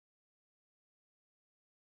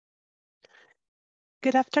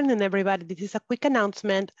Good afternoon, everybody. This is a quick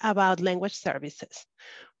announcement about language services.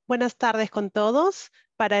 Buenas tardes con todos.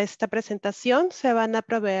 Para esta presentación se van a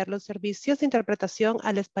proveer los servicios de interpretación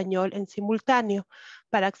al español en simultáneo.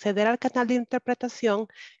 Para acceder al canal de interpretación,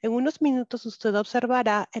 en unos minutos usted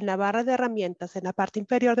observará en la barra de herramientas en la parte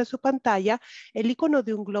inferior de su pantalla el icono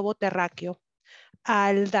de un globo terráqueo.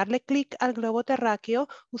 Al darle clic al globo terráqueo,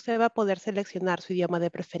 usted va a poder seleccionar su idioma de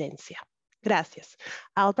preferencia. Gracias.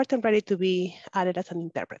 Albert, I'm ready to be added as an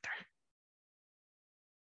interpreter.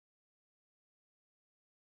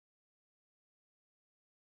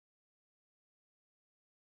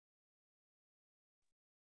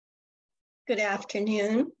 Good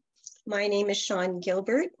afternoon. My name is Sean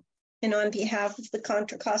Gilbert, and on behalf of the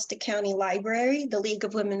Contra Costa County Library, the League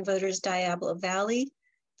of Women Voters Diablo Valley,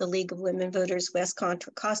 the League of Women Voters West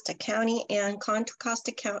Contra Costa County, and Contra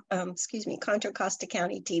Costa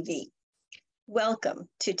County TV. Welcome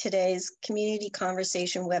to today's community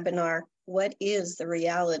conversation webinar, What is the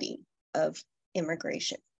Reality of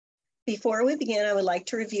Immigration? Before we begin, I would like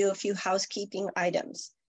to review a few housekeeping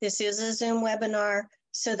items. This is a Zoom webinar,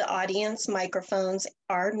 so the audience microphones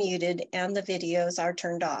are muted and the videos are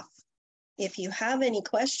turned off. If you have any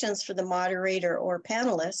questions for the moderator or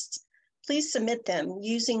panelists, please submit them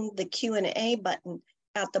using the Q&A button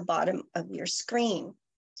at the bottom of your screen.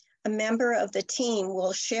 A member of the team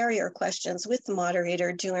will share your questions with the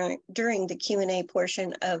moderator during the Q&A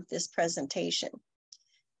portion of this presentation.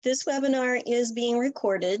 This webinar is being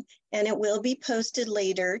recorded and it will be posted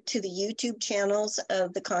later to the YouTube channels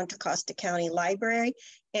of the Contra Costa County Library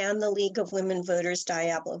and the League of Women Voters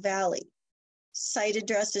Diablo Valley. Site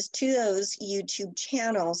addresses to those YouTube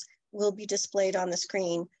channels will be displayed on the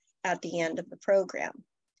screen at the end of the program.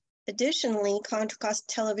 Additionally, Contra Costa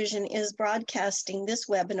Television is broadcasting this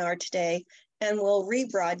webinar today and will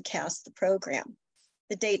rebroadcast the program.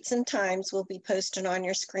 The dates and times will be posted on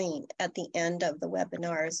your screen at the end of the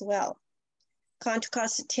webinar as well. Contra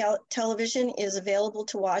Costa Television is available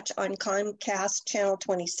to watch on Comcast Channel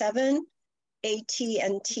 27,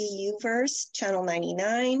 AT&T Uverse Channel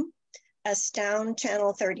 99, Astound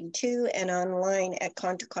Channel 32, and online at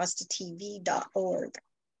ContraCostaTV.org.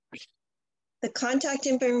 The contact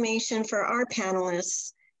information for our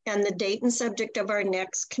panelists and the date and subject of our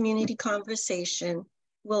next community conversation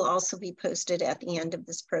will also be posted at the end of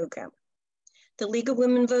this program. The League of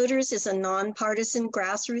Women Voters is a nonpartisan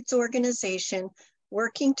grassroots organization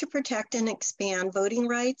working to protect and expand voting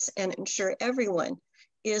rights and ensure everyone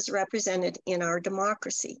is represented in our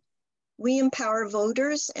democracy. We empower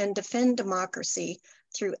voters and defend democracy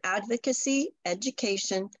through advocacy,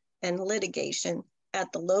 education, and litigation at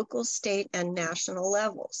the local, state, and national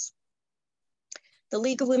levels. The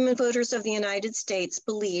League of Women Voters of the United States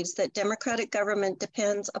believes that democratic government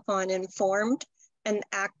depends upon informed and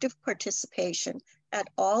active participation at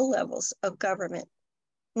all levels of government.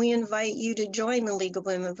 We invite you to join the League of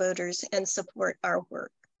Women Voters and support our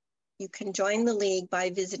work. You can join the League by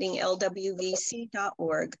visiting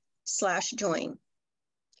lwvc.org/join.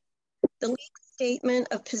 The League Statement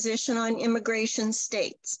of Position on Immigration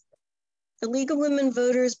states, the League of Women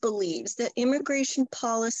Voters believes that immigration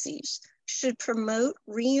policies should promote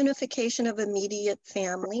reunification of immediate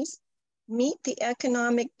families, meet the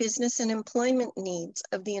economic, business, and employment needs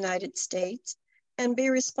of the United States, and be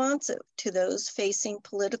responsive to those facing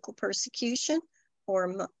political persecution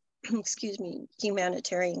or,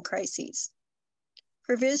 humanitarian crises.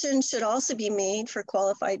 Provision should also be made for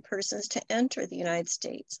qualified persons to enter the United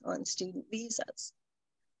States on student visas.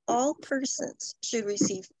 All persons should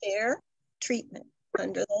receive fair treatment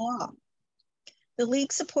under the law. The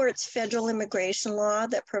League supports federal immigration law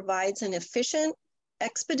that provides an efficient,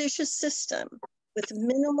 expeditious system with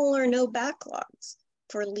minimal or no backlogs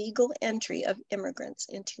for legal entry of immigrants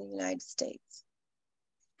into the United States.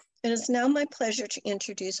 It is now my pleasure to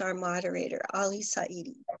introduce our moderator, Ali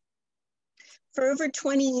Saidi. For over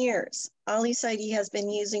 20 years, Ali Saidi has been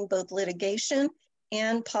using both litigation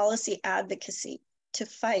and policy advocacy to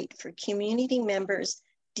fight for community members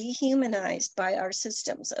dehumanized by our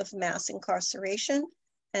systems of mass incarceration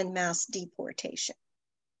and mass deportation.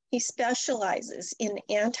 He specializes in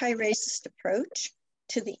anti-racist approach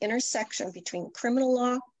to the intersection between criminal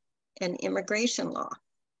law and immigration law.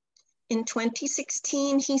 In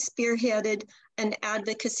 2016, he spearheaded an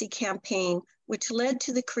advocacy campaign which led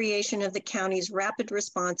to the creation of the county's Rapid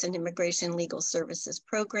Response and Immigration Legal Services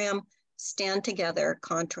program, Stand Together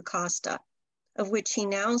Contra Costa, of which he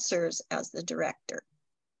now serves as the director.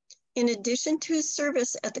 In addition to his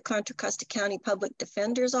service at the Contra Costa County Public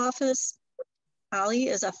Defender's Office, Ali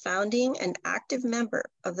is a founding and active member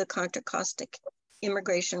of the Contra Costa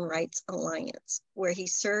Immigration Rights Alliance, where he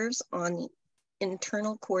serves on the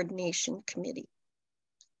Internal Coordination Committee.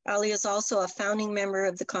 Ali is also a founding member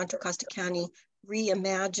of the Contra Costa County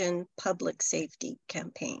Reimagine Public Safety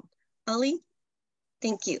Campaign. Ali,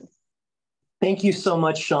 thank you. Thank you so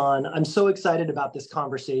much, Sean. I'm so excited about this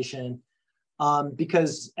conversation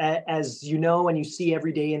because as you know, and you see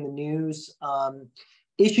every day in the news,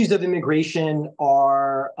 issues of immigration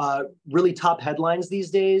are really top headlines these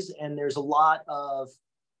days, and there's a lot of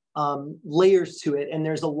layers to it, and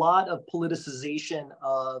there's a lot of politicization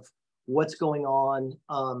of what's going on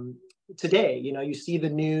today. You know, you see the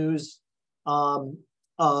news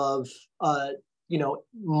of you know,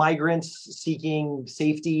 migrants seeking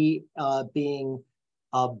safety being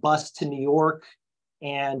bused to New York,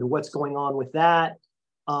 and what's going on with that.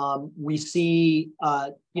 We see,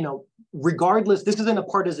 you know, regardless, this isn't a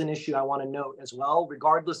partisan issue, I want to note as well,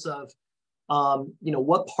 regardless of, you know,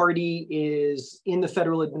 what party is in the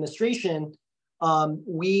federal administration,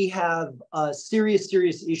 we have serious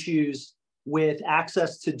issues with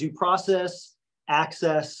access to due process,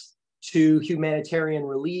 access to humanitarian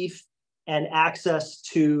relief, and access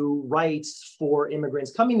to rights for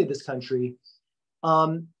immigrants coming to this country.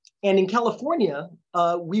 And in California,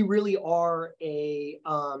 we really are a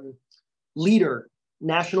leader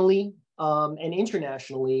nationally and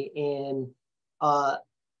internationally in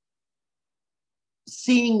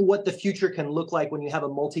seeing what the future can look like when you have a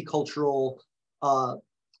multicultural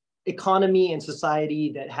economy and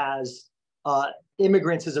society that has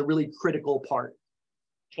immigrants as a really critical part.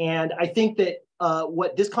 And I think that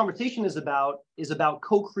what this conversation is about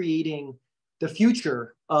co-creating the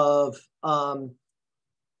future of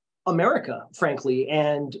America, frankly,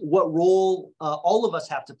 and what role all of us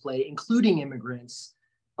have to play, including immigrants,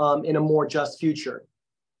 in a more just future.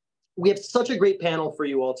 We have such a great panel for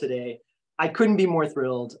you all today. I couldn't be more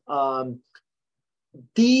thrilled.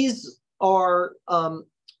 These are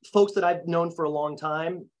folks that I've known for a long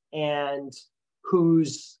time and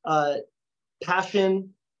whose passion,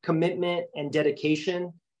 commitment, and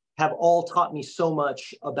dedication have all taught me so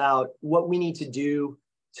much about what we need to do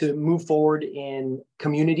to move forward in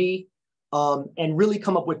community and really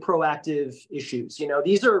come up with proactive issues. You know,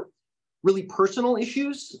 these are really personal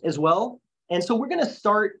issues as well. And so we're going to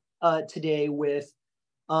start today with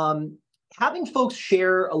having folks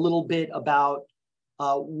share a little bit about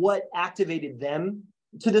what activated them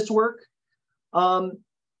to this work. And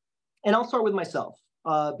I'll start with myself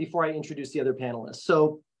before I introduce the other panelists.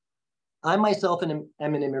 So I myself am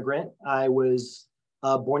an immigrant. I was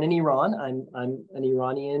born in Iran. I'm an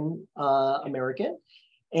Iranian American.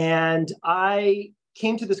 And I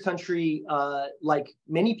came to this country like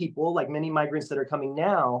many people, like many migrants that are coming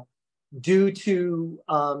now, due to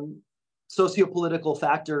sociopolitical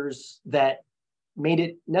factors that made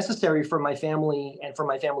it necessary for my family and for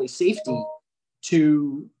my family's safety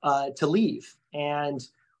to leave. And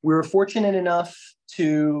we were fortunate enough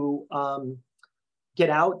to get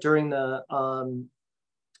out during the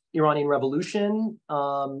Iranian Revolution,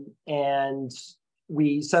 and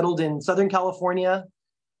we settled in Southern California.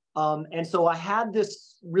 And so I had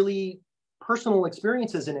this really personal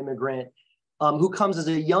experience as an immigrant who comes as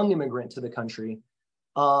a young immigrant to the country,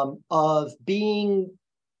 of being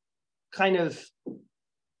kind of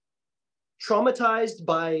traumatized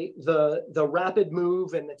by the rapid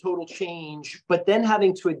move and the total change, but then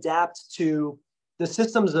having to adapt to the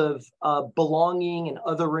systems of belonging and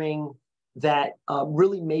othering that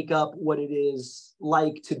really make up what it is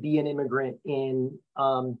like to be an immigrant in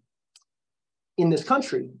this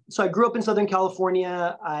country. So I grew up in Southern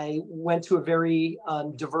California. I went to a very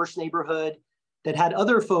diverse neighborhood that had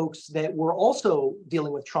other folks that were also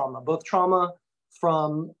dealing with trauma, both trauma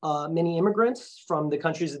from many immigrants from the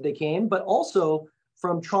countries that they came, but also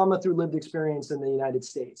from trauma through lived experience in the United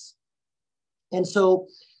States. And so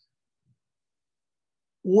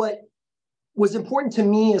what was important to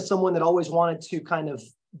me as someone that always wanted to kind of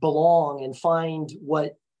belong and find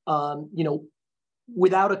what, you know,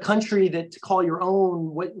 without a country that to call your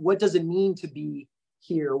own, what does it mean to be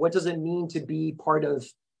here? What does it mean to be part of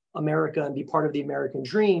America and be part of the American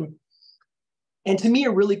dream? And to me, it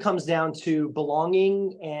really comes down to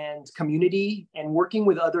belonging and community and working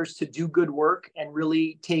with others to do good work and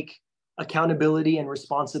really take accountability and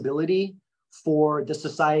responsibility for the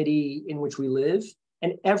society in which we live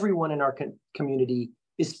and everyone in our community,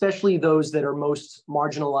 especially those that are most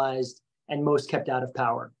marginalized and most kept out of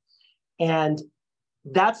power. And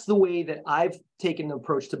that's the way that I've taken the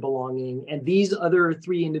approach to belonging. And these other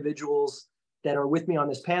three individuals that are with me on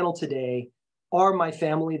this panel today are my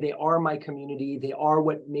family, they are my community, they are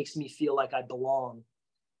what makes me feel like I belong.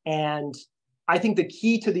 And I think the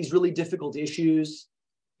key to these really difficult issues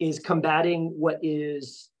is combating what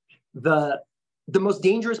is the the most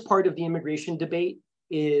dangerous part of the immigration debate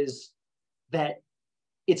is that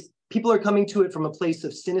people are coming to it from a place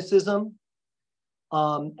of cynicism,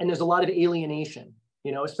 and there's a lot of alienation,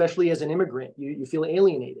 especially as an immigrant, you feel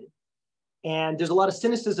alienated. And there's a lot of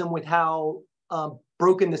cynicism with how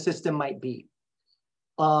broken the system might be.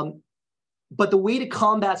 But the way to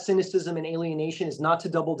combat cynicism and alienation is not to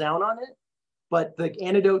double down on it, but the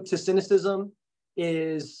antidote to cynicism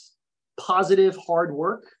is positive hard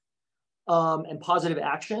work and positive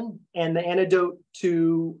action. And the antidote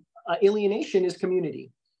to alienation is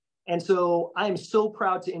community. And so I am so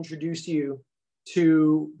proud to introduce you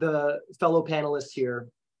to the fellow panelists here,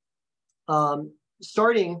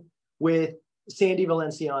 starting with Sandy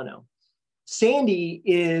Valenciano. Sandy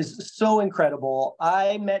is so incredible.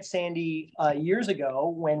 I met Sandy years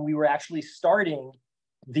ago when we were actually starting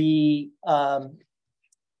the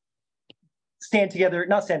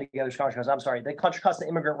the Contra Costa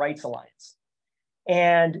Immigrant Rights Alliance.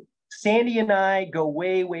 And Sandy and I go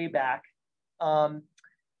way, way back.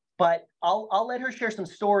 But I'll let her share some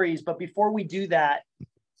stories. But before we do that,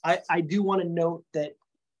 I do want to note that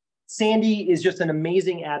Sandy is just an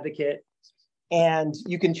amazing advocate. And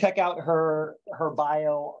you can check out her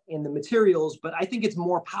bio in the materials, but I think it's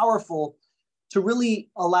more powerful to really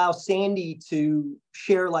allow Sandy to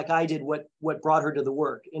share, like I did, what brought her to the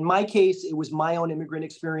work. In my case, it was my own immigrant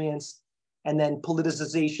experience and then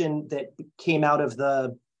politicization that came out of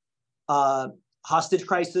the hostage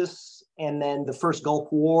crisis and then the first Gulf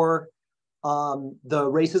War, the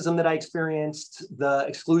racism that I experienced, the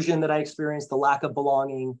exclusion that I experienced, the lack of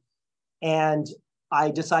belonging. And I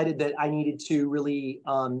decided that I needed to really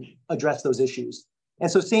address those issues. And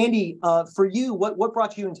so Sandy, for you, what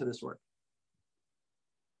brought you into this work?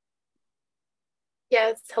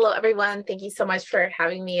 Yes, hello everyone. Thank you so much for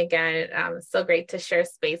having me again. So great to share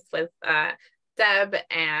space with Deb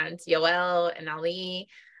and Yoel and Ali.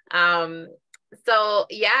 So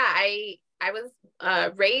yeah, I was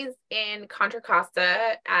raised in Contra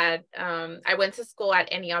Costa at, I went to school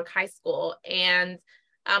at Antioch High School, and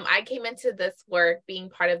I came into this work being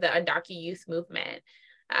part of the undocumented youth movement.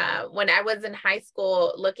 When I was in high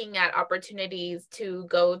school, looking at opportunities to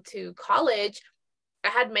go to college, I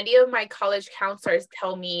had many of my college counselors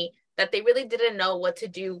tell me that they really didn't know what to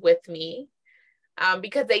do with me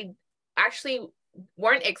because they actually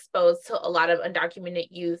weren't exposed to a lot of undocumented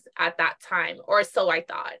youth at that time, or so I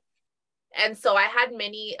thought. And so I had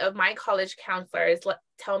many of my college counselors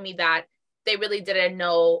tell me that they really didn't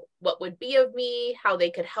know what would be of me, how they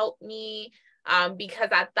could help me, because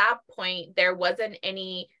at that point, there wasn't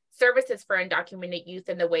any services for undocumented youth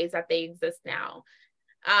in the ways that they exist now.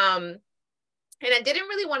 And I didn't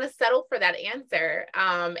really want to settle for that answer.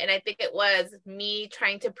 And I think it was me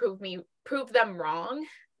trying to prove them wrong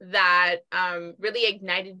that really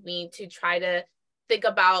ignited me to try to think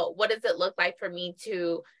about what does it look like for me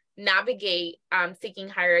to navigate seeking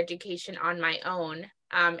higher education on my own.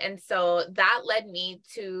 And so that led me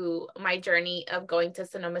to my journey of going to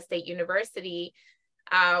Sonoma State University,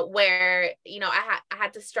 where, I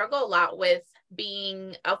had to struggle a lot with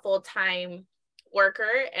being a full-time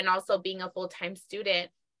worker and also being a full-time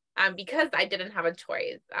student because I didn't have a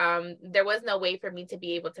choice. There was no way for me to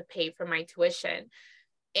be able to pay for my tuition.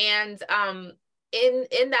 And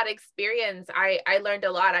in that experience, I learned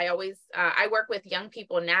a lot. I work with young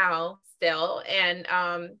people now still. And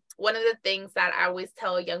one of the things that I always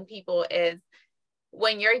tell young people is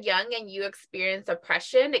when you're young and you experience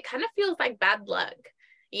oppression, it kind of feels like bad luck.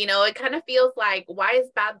 It kind of feels like, why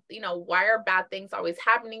are bad things always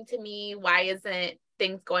happening to me? Why isn't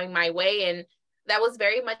things going my way? And that was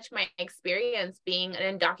very much my experience being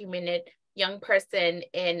an undocumented young person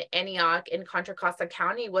in Antioch in Contra Costa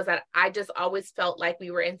County, was that I just always felt like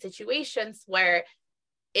we were in situations where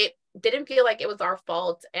it didn't feel like it was our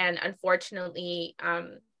fault. And unfortunately,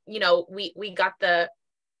 we got the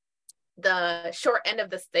short end of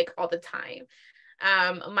the stick all the time.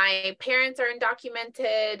 My parents are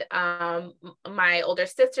undocumented. My older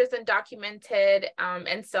sister's undocumented.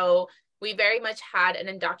 And so we very much had an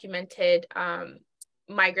undocumented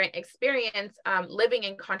migrant experience living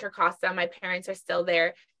in Contra Costa. My parents are still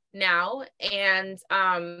there now. And,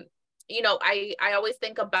 I always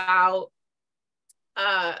think about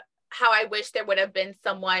how I wish there would have been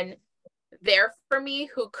someone there for me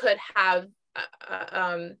who could have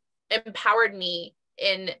empowered me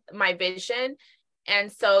in my vision.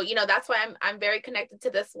 And so, that's why I'm very connected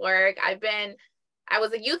to this work. I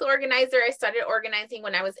was a youth organizer. I started organizing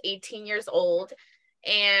when I was 18 years old.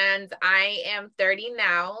 and I am 30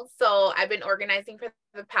 now. So I've been organizing for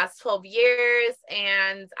the past 12 years,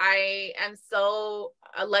 and I am so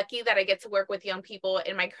lucky that I get to work with young people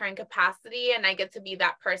in my current capacity, and I get to be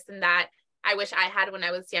that person that I wish I had when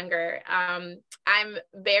I was younger. I'm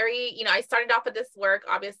very, I started off with this work,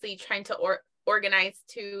 obviously trying to organize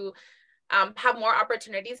to have more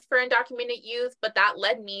opportunities for undocumented youth, but that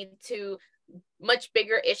led me to much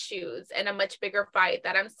bigger issues and a much bigger fight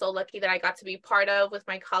that I'm so lucky that I got to be part of with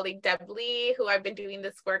my colleague Deborah Lee, who I've been doing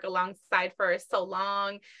this work alongside for so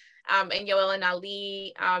long, and Yoel and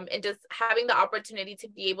Ali, and just having the opportunity to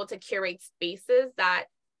be able to curate spaces that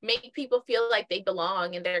make people feel like they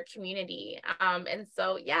belong in their community. And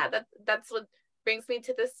so, yeah, that's what brings me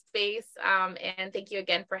to this space. And thank you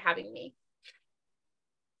again for having me.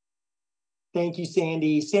 Thank you,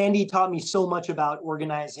 Sandy. Sandy taught me so much about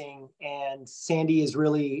organizing, and Sandy is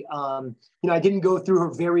really, I didn't go through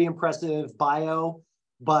her very impressive bio,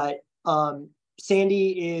 but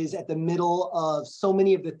Sandy is at the middle of so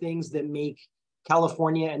many of the things that make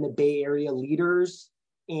California and the Bay Area leaders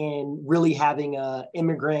in really having a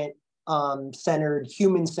immigrant-centered,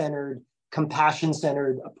 human-centered,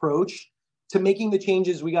 compassion-centered approach to making the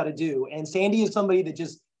changes we got to do. And Sandy is somebody that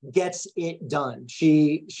just gets it done.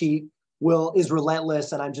 She is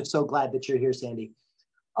relentless, and I'm just so glad that you're here, Sandy.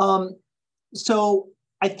 So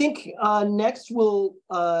I think next we'll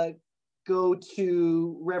go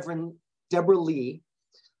to Reverend Deborah Lee.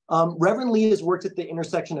 Reverend Lee has worked at the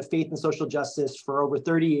intersection of faith and social justice for over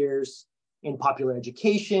 30 years in popular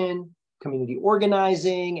education, community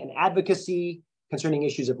organizing, and advocacy concerning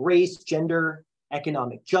issues of race, gender,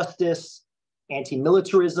 economic justice,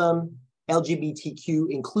 anti-militarism, LGBTQ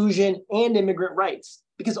inclusion, and immigrant rights,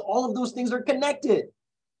 because all of those things are connected.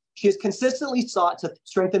 She has consistently sought to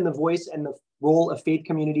strengthen the voice and the role of faith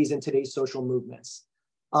communities in today's social movements.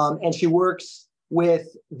 And she works with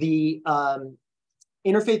the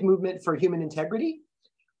Interfaith Movement for Human Integrity,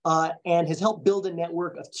 and has helped build a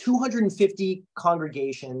network of 250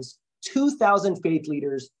 congregations, 2,000 faith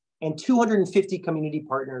leaders, and 250 community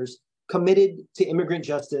partners committed to immigrant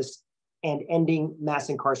justice and ending mass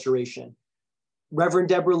incarceration. Reverend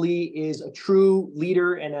Deborah Lee is a true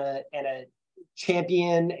leader and a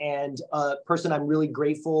champion, and a person I'm really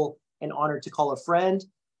grateful and honored to call a friend.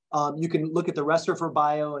 You can look at the rest of her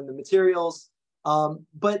bio and the materials.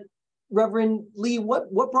 But Reverend Lee,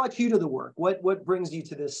 what brought you to the work? What brings you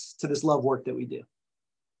to this love work that we do?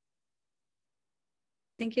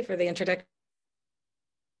 Thank you for the introduction,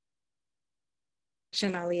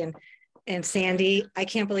 Ali and Sandy. I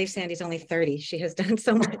can't believe Sandy's only 30. She has done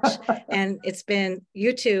so much. And it's been,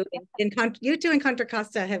 you two in Contra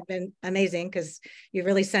Costa have been amazing, because you've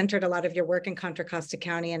really centered a lot of your work in Contra Costa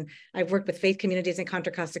County. And I've worked with faith communities in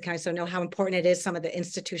Contra Costa County, so I know how important it is, some of the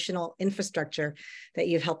institutional infrastructure that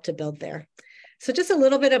you've helped to build there. So just a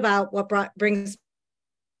little bit about what brings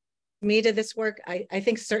me to this work. I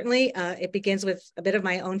think certainly it begins with a bit of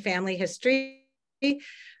my own family history.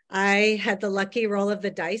 I had the lucky roll of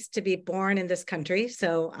the dice to be born in this country.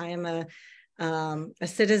 So I am a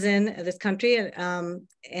citizen of this country,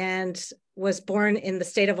 and was born in the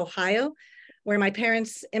state of Ohio, where my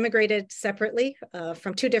parents immigrated separately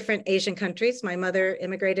from two different Asian countries. My mother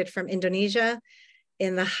immigrated from Indonesia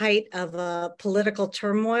in the height of a political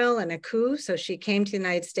turmoil and a coup. So she came to the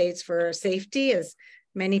United States for safety, as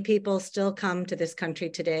many people still come to this country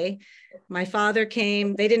today. My father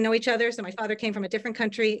came, they didn't know each other. So my father came from a different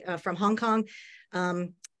country, from Hong Kong.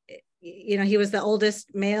 He was the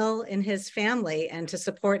oldest male in his family, and to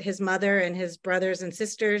support his mother and his brothers and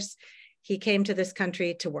sisters, he came to this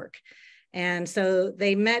country to work. And so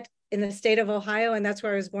they met in the state of Ohio, and that's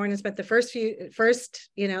where I was born and spent the first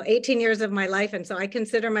 18 years of my life. And so I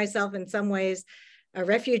consider myself in some ways a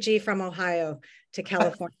refugee from Ohio to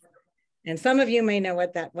California. And some of you may know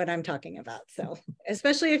what I'm talking about. So,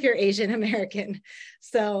 especially if you're Asian American.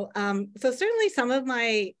 So certainly some of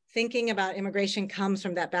my thinking about immigration comes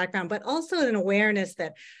from that background, but also an awareness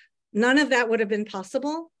that none of that would have been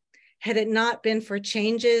possible had it not been for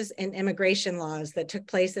changes in immigration laws that took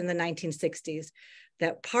place in the 1960s.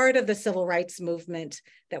 That part of the civil rights movement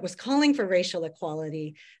that was calling for racial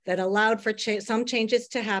equality, that allowed for some changes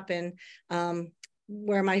to happen,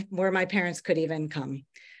 where my parents could even come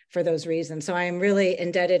for those reasons. So I am really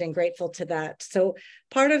indebted and grateful to that. So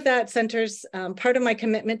part of that centers, part of my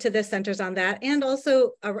commitment to this centers on that. And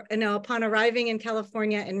also, upon arriving in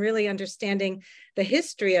California and really understanding the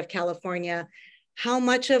history of California, how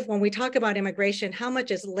much of, when we talk about immigration, how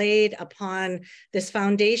much is laid upon this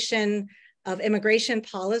foundation of immigration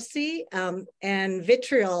policy and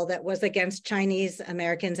vitriol that was against Chinese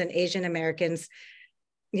Americans and Asian Americans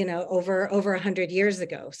over 100 years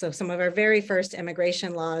ago. So some of our very first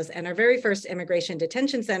immigration laws and our very first immigration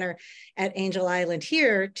detention center at Angel Island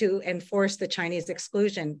here to enforce the Chinese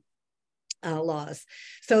exclusion laws.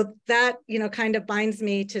 So that, kind of binds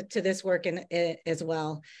me to this work as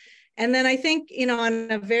well. And then I think, on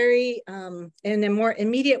a very, in a more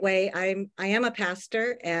immediate way, I am a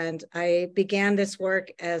pastor, and I began this work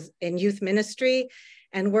in youth ministry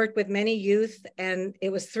and worked with many youth. And it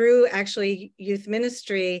was through actually youth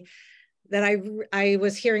ministry that I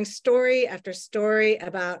was hearing story after story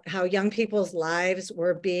about how young people's lives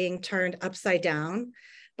were being turned upside down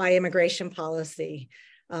by immigration policy.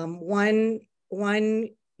 One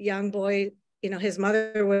young boy, his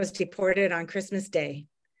mother was deported on Christmas Day.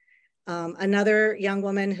 Another young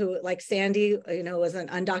woman who, like Sandy, was an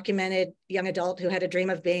undocumented young adult who had a dream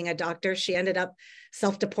of being a doctor. She ended up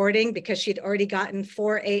self-deporting because she'd already gotten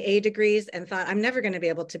 4 AA degrees and thought, I'm never going to be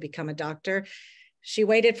able to become a doctor. She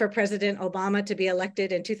waited for President Obama to be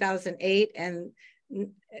elected in 2008, and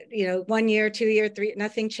 1 year, 2 year, 3,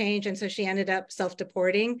 nothing changed. And so she ended up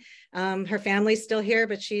self-deporting. Her family's still here,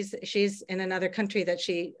 but she's in another country that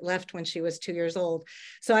she left when she was 2 years old.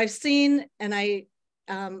 So I've seen, and I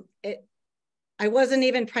wasn't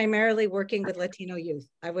even primarily working with Latino youth.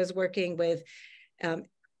 I was working with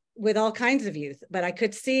all kinds of youth, but I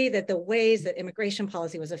could see that the ways that immigration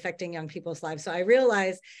policy was affecting young people's lives. So I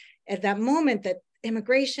realized at that moment that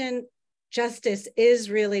immigration justice is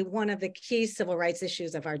really one of the key civil rights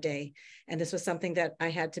issues of our day. And this was something that I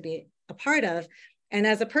had to be a part of. And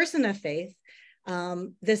as a person of faith,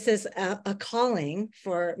 this is a calling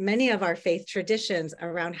for many of our faith traditions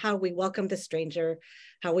around how we welcome the stranger,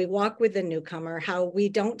 how we walk with the newcomer, how we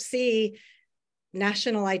don't see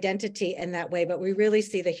national identity in that way, but we really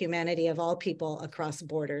see the humanity of all people across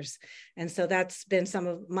borders. And so that's been some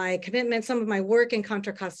of my commitment. Some of my work in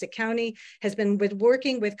Contra Costa County has been with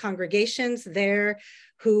working with congregations there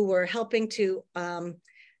who were helping to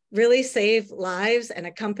really save lives and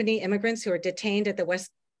accompany immigrants who are detained at the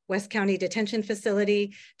West County Detention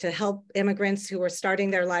Facility, to help immigrants who are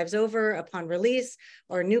starting their lives over upon release,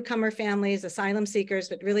 or newcomer families, asylum seekers,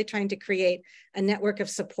 but really trying to create a network of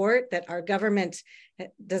support that our government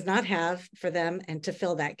does not have for them, and to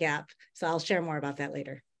fill that gap. So I'll share more about that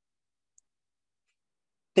later.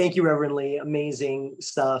 Thank you, Reverend Lee. Amazing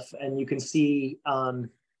stuff. And you can see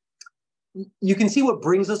what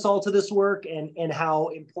brings us all to this work, and how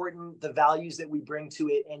important the values that we bring to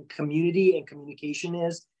it and community and communication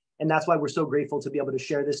is. And that's why we're so grateful to be able to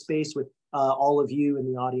share this space with all of you in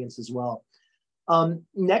the audience as well.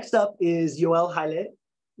 Next up is Yoel Haile.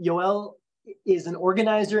 Yoel is an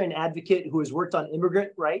organizer and advocate who has worked on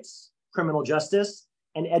immigrant rights, criminal justice,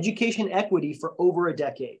 and education equity for over a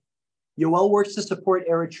decade. Yoel works to support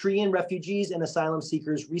Eritrean refugees and asylum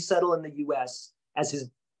seekers resettle in the U.S.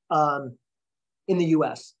 in the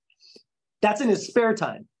U.S. That's in his spare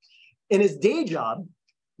time. In his day job,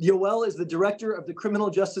 Yoel is the director of the Criminal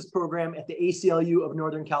Justice Program at the ACLU of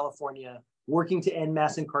Northern California, working to end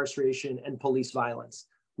mass incarceration and police violence.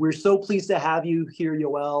 We're so pleased to have you here,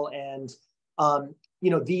 Yoel. And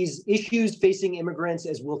these issues facing immigrants,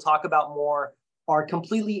 as we'll talk about more, are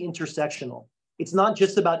completely intersectional. It's not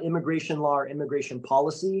just about immigration law or immigration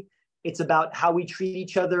policy. It's about how we treat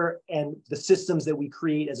each other and the systems that we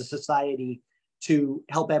create as a society to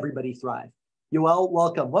help everybody thrive. Yoel,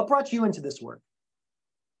 welcome. What brought you into this work?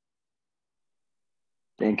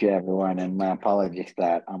 Thank you, everyone. And my apologies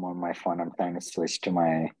that I'm on my phone. I'm trying to switch to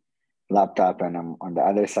my laptop, and I'm on the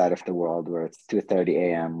other side of the world where it's 2:30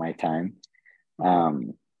 a.m. my time.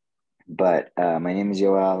 But my name is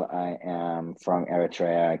Yoel. I am from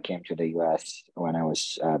Eritrea. I came to the US when I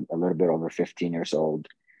was a little bit over 15 years old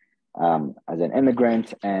as an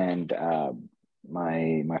immigrant. And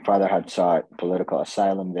my father had sought political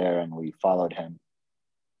asylum there, and we followed him.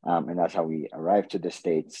 And that's how we arrived to the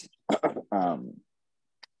States.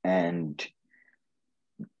 And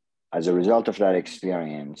as a result of that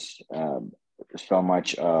experience, so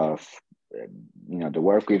much of the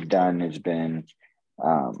work we've done has been,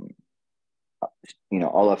 all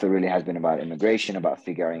of it really has been about immigration, about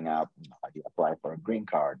figuring out how do you apply for a green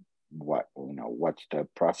card, what's the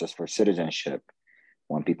process for citizenship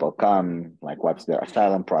when people come, like what's their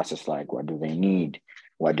asylum process like, what do they need,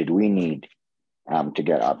 what did we need to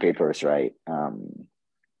get our papers right,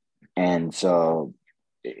 and so.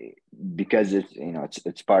 Because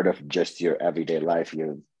it's part of just your everyday life,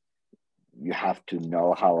 you have to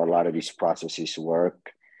know how a lot of these processes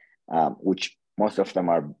work, which most of them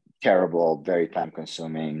are terrible, very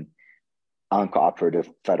time-consuming,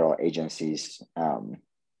 uncooperative federal agencies.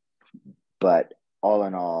 But all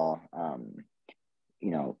in all,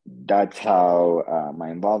 that's how my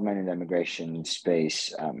involvement in the immigration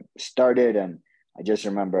space started. And I just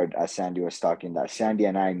remembered, as Sandy was talking, that Sandy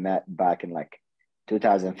and I met back in like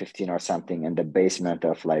 2015 or something in the basement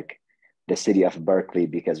of like the city of Berkeley,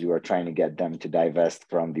 because we were trying to get them to divest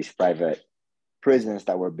from these private prisons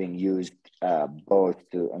that were being used both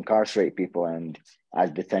to incarcerate people and as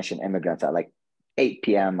detention immigrants at like 8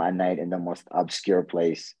 p.m. at night in the most obscure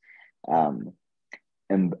place in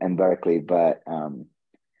Berkeley. But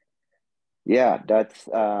yeah, that's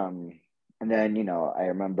and then I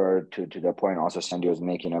remember to the point also Sandy was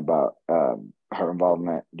making about her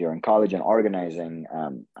involvement during college and organizing.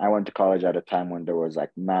 I went to college at a time when there was like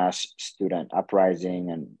mass student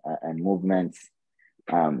uprising and movements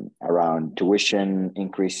around tuition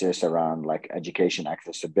increases, around like education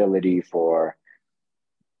accessibility for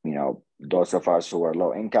those of us who were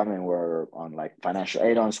low income and were on like financial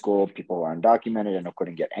aid on school, people who are undocumented and who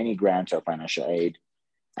couldn't get any grants or financial aid.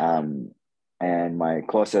 And my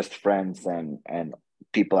closest friends and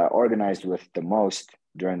people I organized with the most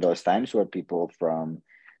during those times were people from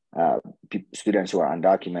students who are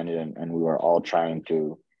undocumented, and we were all trying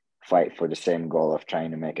to fight for the same goal of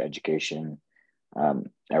trying to make education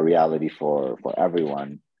a reality for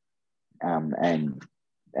everyone. And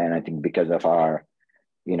I think because of our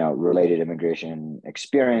related immigration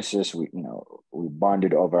experiences, we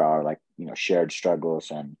bonded over our like shared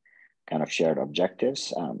struggles and kind of shared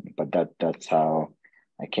objectives. But that's how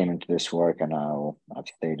I came into this work, and now I've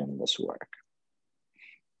stayed in this work.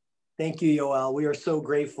 Thank you, Yoel. We are so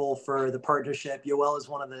grateful for the partnership. Yoel is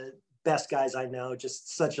one of the best guys I know,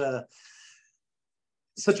 just such a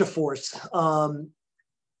force.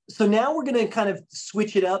 So now we're going to kind of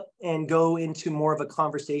switch it up and go into more of a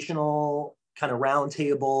conversational kind of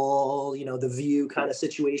roundtable, the view kind of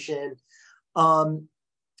situation.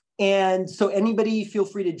 And so anybody feel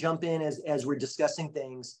free to jump in as we're discussing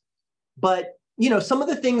things. But, some of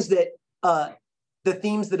the things that, the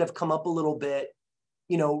themes that have come up a little bit,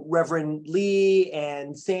 Reverend Lee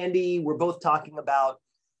and Sandy were both talking about,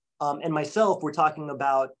 and myself, we're talking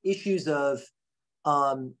about issues of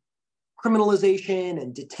criminalization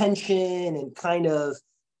and detention, and kind of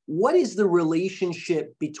what is the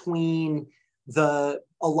relationship between a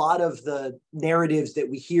lot of the narratives that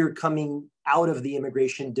we hear coming out of the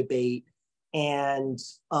immigration debate and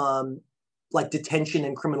like detention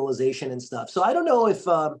and criminalization and stuff. So I don't know if,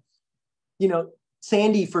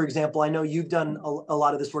 Sandy, for example, I know you've done a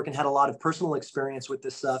lot of this work and had a lot of personal experience with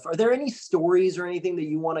this stuff. Are there any stories or anything that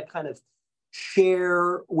you want to kind of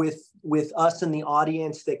share with us in the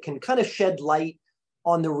audience that can kind of shed light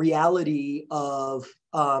on the reality of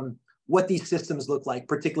what these systems look like,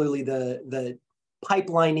 particularly the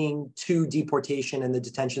pipelining to deportation and the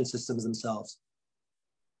detention systems themselves?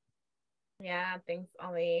 Yeah, thanks,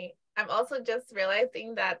 Ali. I'm also just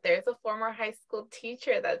realizing that there's a former high school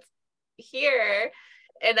teacher that's here,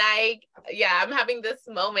 and I'm having this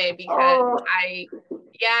moment because I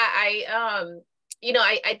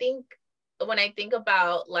think when I think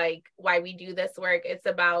about like why we do this work, it's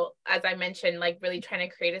about, as I mentioned, like really trying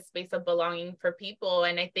to create a space of belonging for people.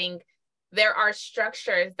 And I think there are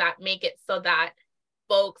structures that make it so that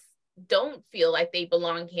folks don't feel like they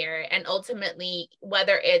belong here. And ultimately,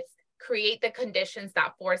 whether it's create the conditions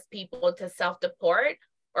that force people to self-deport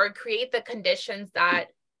or create the conditions that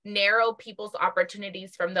narrow people's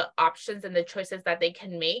opportunities from the options and the choices that they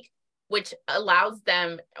can make, which allows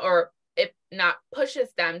them, or if not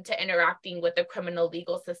pushes them, to interacting with the criminal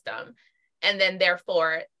legal system, and then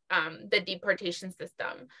therefore the deportation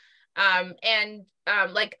system. I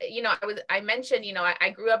mentioned, I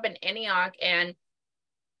grew up in Antioch, and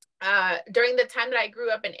during the time that I grew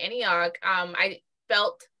up in Antioch, I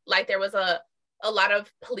felt like there was a lot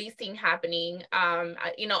of policing happening.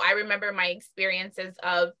 I remember my experiences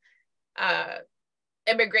of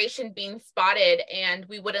immigration being spotted, and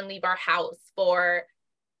we wouldn't leave our house for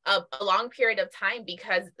a long period of time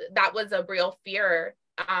because that was a real fear.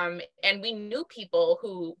 And we knew people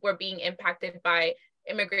who were being impacted by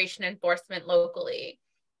immigration enforcement locally.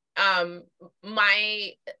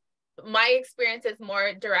 My experiences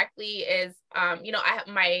more directly is, I have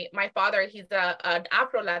my father, he's an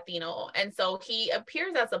Afro-Latino, and so he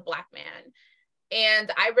appears as a Black man.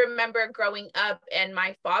 And I remember growing up, and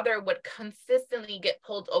my father would consistently get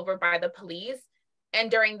pulled over by the police. And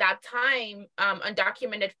during that time,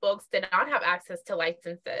 undocumented folks did not have access to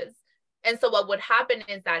licenses. And so what would happen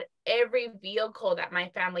is that every vehicle that my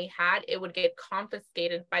family had, it would get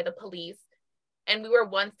confiscated by the police. And we were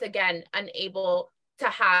once again unable to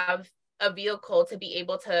have a vehicle to be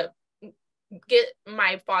able to get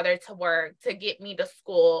my father to work, to get me to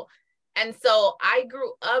school. And so I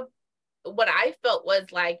grew up what I felt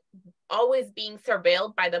was like always being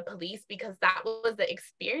surveilled by the police, because that was the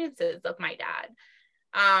experiences of my dad.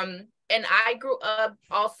 And I grew up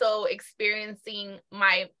also experiencing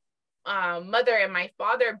my mother and my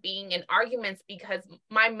father being in arguments, because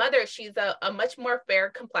my mother, she's a much more fair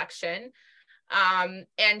complexion.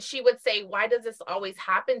 And she would say, why does this always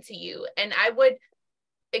happen to you? And I would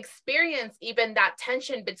experience even that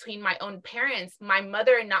tension between my own parents, my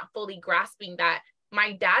mother not fully grasping that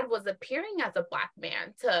my dad was appearing as a Black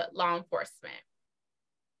man to law enforcement.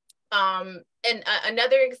 And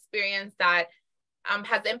another experience that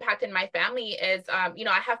has impacted my family is, you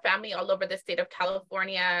know, I have family all over the state of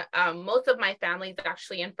California. Most of my family is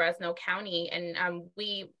actually in Fresno County, and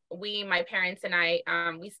my parents and I,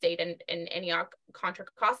 we stayed in Antioch, Contra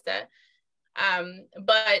Costa.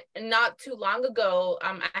 But not too long ago,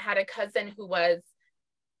 I had a cousin who was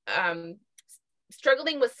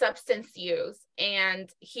struggling with substance use, and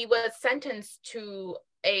he was sentenced to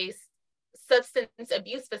a substance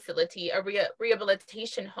abuse facility, a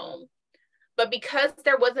rehabilitation home. But because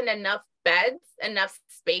there wasn't enough beds, enough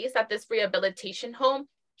space at this rehabilitation home,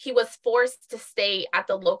 he was forced to stay at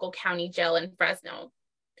the local county jail in Fresno.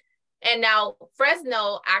 And now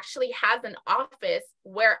Fresno actually has an office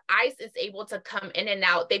where ICE is able to come in and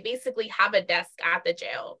out. They basically have a desk at the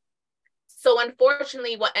jail. So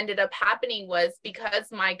unfortunately, what ended up happening was,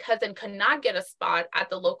 because my cousin could not get a spot at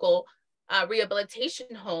the local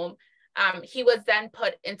rehabilitation home, he was then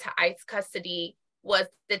put into ICE custody, was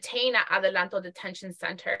detained at Adelanto Detention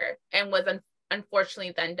Center, and was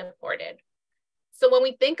unfortunately then deported. So when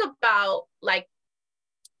we think about like,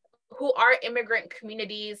 who are immigrant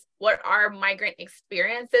communities, what are migrant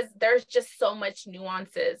experiences, there's just so much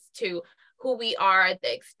nuances to who we are,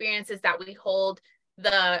 the experiences that we hold,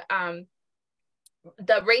 the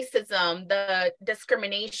racism, the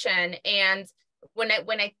discrimination. And when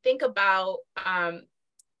I think about,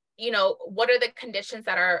 you know, what are the conditions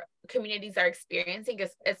that our communities are experiencing,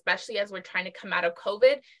 especially as we're trying to come out of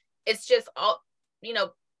COVID, it's just all, you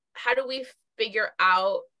know, how do we figure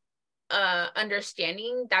out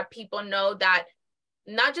understanding that people know that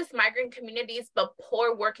not just migrant communities, but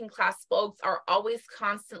poor working class folks are always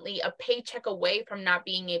constantly a paycheck away from not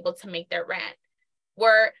being able to make their rent.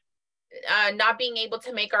 We're not being able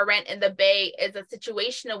to make our rent in the Bay is a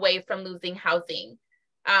situation away from losing housing.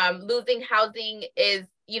 Losing housing is,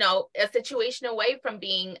 you know, a situation away from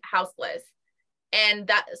being houseless, and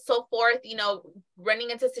that so forth, you know, running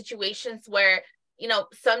into situations where, you know,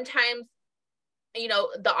 sometimes, you know,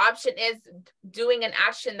 the option is doing an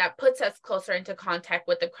action that puts us closer into contact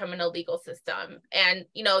with the criminal legal system. And,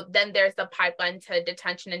 you know, then there's the pipeline to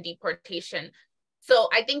detention and deportation. So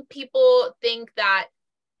I think people think that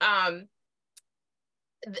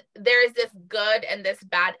there is this good and this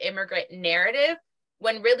bad immigrant narrative,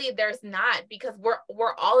 when really there's not, because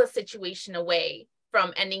we're all a situation away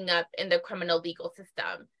from ending up in the criminal legal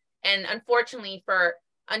system. And unfortunately for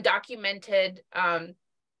undocumented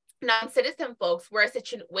non-citizen folks, we're a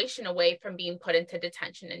situation away from being put into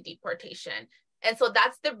detention and deportation. And so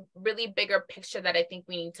that's the really bigger picture that I think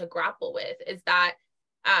we need to grapple with, is that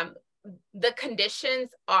the conditions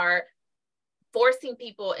are forcing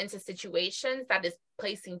people into situations that is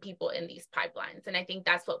placing people in these pipelines. And I think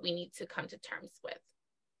that's what we need to come to terms with.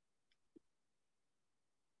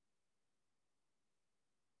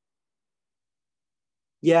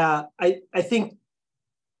 Yeah, I think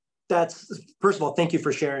that's, first of all, thank you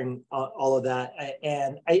for sharing all of that.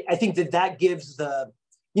 And I think that gives the,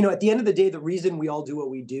 you know, at the end of the day, the reason we all do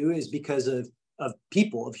what we do is because of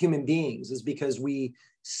people, of human beings, is because we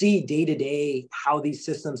see day to day how these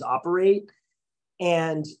systems operate.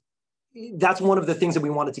 And that's one of the things that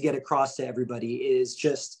we wanted to get across to everybody, is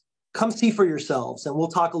just come see for yourselves. And we'll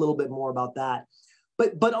talk a little bit more about that.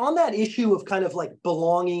 But on that issue of kind of like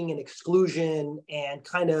belonging and exclusion and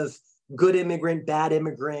kind of good immigrant, bad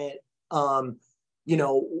immigrant, you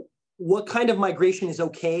know, what kind of migration is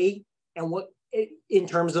okay, and what, in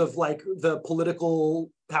terms of like the political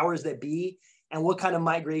powers that be, and what kind of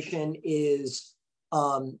migration is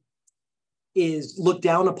looked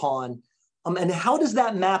down upon, and how does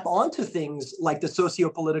that map onto things like the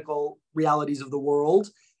socio-political realities of the world,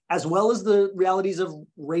 as well as the realities of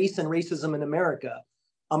race and racism in America?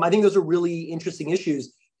 I think those are really interesting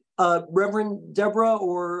issues. Reverend Deborah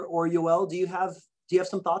or Yoel, do you have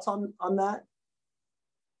some thoughts on that?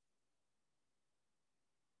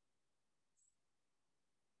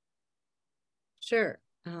 Sure,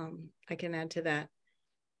 I can add to that.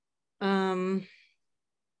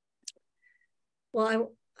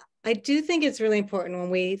 Well, I do think it's really important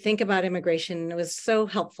when we think about immigration. It was so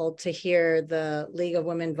helpful to hear the League of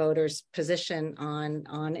Women Voters position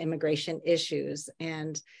on immigration issues.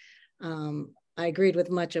 And I agreed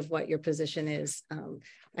with much of what your position is.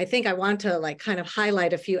 I think I want to like kind of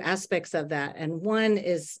highlight a few aspects of that. And one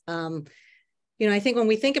is, you know, I think when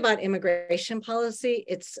we think about immigration policy,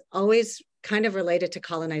 it's always kind of related to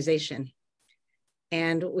colonization.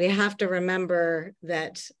 And we have to remember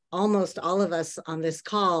that almost all of us on this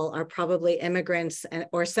call are probably immigrants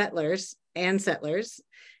or settlers,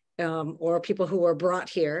 or people who were brought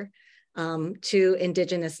here to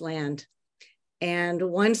indigenous land. And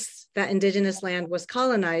once that indigenous land was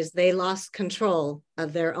colonized, they lost control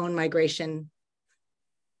of their own migration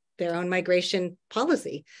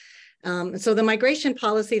policy. So the migration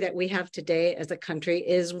policy that we have today as a country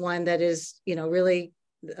is one that is, you know, really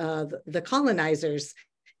the colonizers'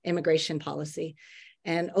 immigration policy.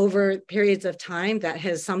 And over periods of time, that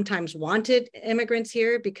has sometimes wanted immigrants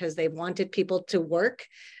here because they wanted people to work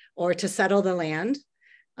or to settle the land,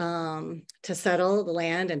 and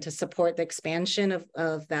to support the expansion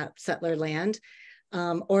of that settler land.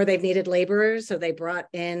 Or they've needed laborers, so they brought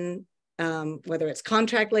in whether it's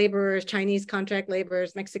contract laborers, Chinese contract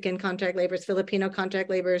laborers, Mexican contract laborers, Filipino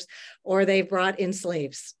contract laborers, or they've brought in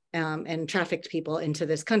slaves and trafficked people into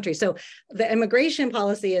this country. So the immigration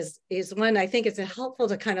policy is one I think it's helpful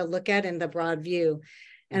to kind of look at in the broad view.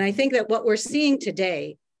 And I think that what we're seeing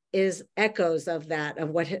today is echoes of that, of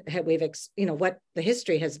what what the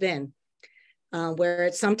history has been. Where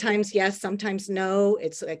it's sometimes yes, sometimes no.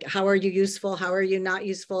 It's like, how are you useful? How are you not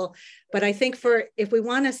useful? But I think if we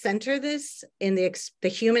want to center this in the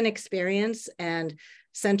human experience and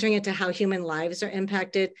centering it to how human lives are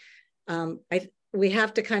impacted, we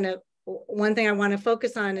have to kind of, one thing I want to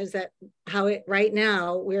focus on is that right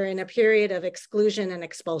now we're in a period of exclusion and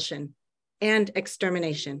expulsion and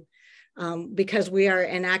extermination because we are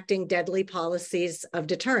enacting deadly policies of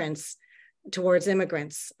deterrence towards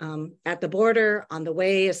immigrants at the border, on the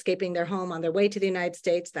way, escaping their home, on their way to the United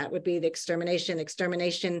States. That would be the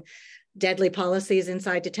extermination, deadly policies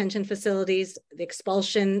inside detention facilities. The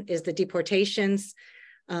expulsion is the deportations,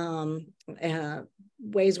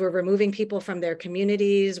 ways we're removing people from their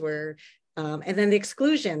communities, and then the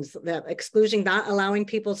exclusions, not allowing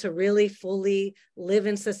people to really fully live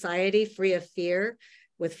in society free of fear,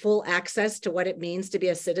 with full access to what it means to be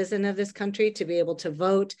a citizen of this country, to be able to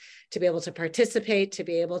vote, to be able to participate, to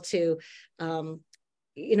be able to,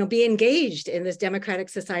 be engaged in this democratic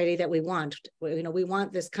society that we want. We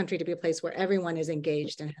want this country to be a place where everyone is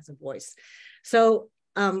engaged and has a voice. So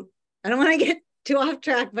I don't want to get too off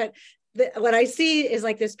track, but what I see is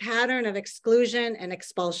like this pattern of exclusion and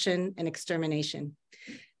expulsion and extermination.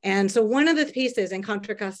 And so one of the pieces in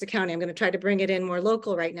Contra Costa County, I'm going to try to bring it in more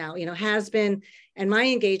local right now, has been, and my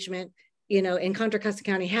engagement, in Contra Costa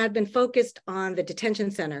County had been focused on the detention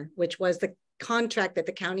center, which was the contract that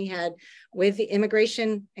the county had with the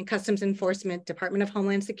Immigration and Customs Enforcement, Department of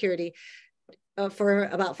Homeland Security, for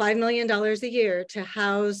about $5 million a year to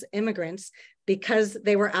house immigrants because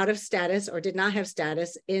they were out of status or did not have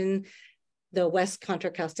status in the West Contra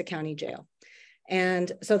Costa County Jail.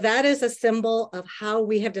 And so that is a symbol of how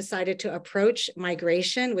we have decided to approach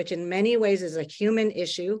migration, which in many ways is a human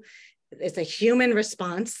issue. It's a human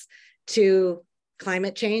response to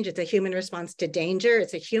climate change. It's a human response to danger.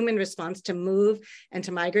 It's a human response to move and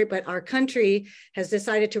to migrate. But our country has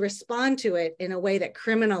decided to respond to it in a way that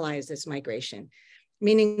criminalizes migration,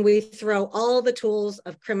 meaning we throw all the tools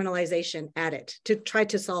of criminalization at it to try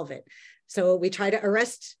to solve it. So we try to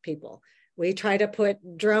arrest people. We try to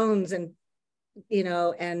put drones and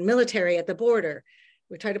military at the border.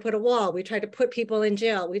 We try to put a wall. We try to put people in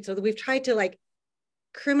jail. So we've tried to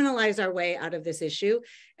criminalize our way out of this issue,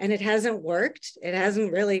 and it hasn't worked. It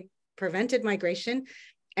hasn't really prevented migration,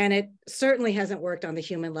 and it certainly hasn't worked on the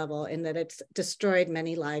human level in that it's destroyed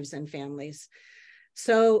many lives and families.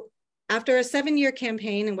 So after a 7-year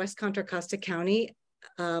campaign in West Contra Costa County,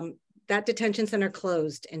 that detention center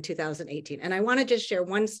closed in 2018. And I want to just share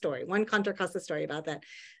one Contra Costa story about that.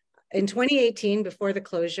 In 2018, before the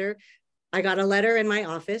closure, I got a letter in my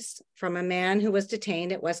office from a man who was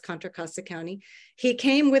detained at West Contra Costa County. He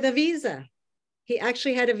came with a visa. He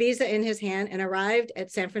actually had a visa in his hand and arrived at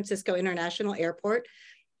San Francisco International Airport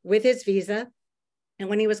with his visa. And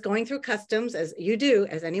when he was going through customs, as you do,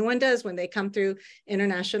 as anyone does when they come through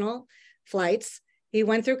international flights, he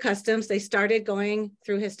went through customs. They started going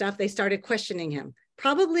through his stuff. They started questioning him,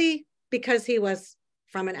 probably because he was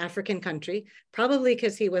from an African country, probably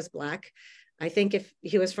because he was Black. I think if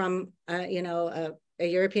he was from, a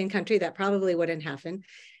European country, that probably wouldn't happen.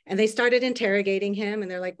 And they started interrogating him,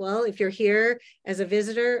 and they're like, well, if you're here as a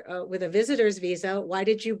visitor with a visitor's visa, why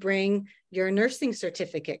did you bring your nursing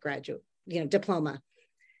certificate diploma?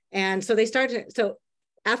 And so they started, so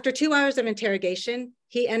after 2 hours of interrogation,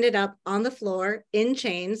 he ended up on the floor in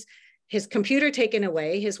chains, his computer taken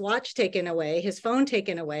away, his watch taken away, his phone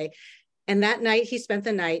taken away. And that night he spent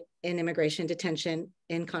the night in immigration detention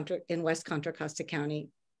in West Contra Costa County.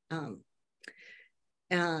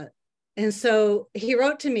 And so he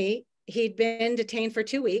wrote to me, he'd been detained for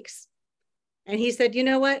 2 weeks. And he said, you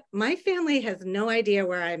know what? My family has no idea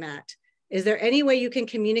where I'm at. Is there any way you can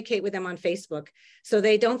communicate with them on Facebook so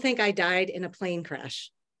they don't think I died in a plane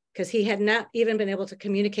crash? Because he had not even been able to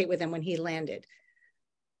communicate with them when he landed.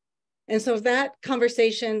 And so that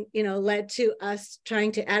conversation, led to us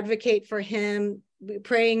trying to advocate for him,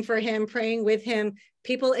 praying with him.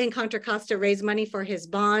 People in Contra Costa raised money for his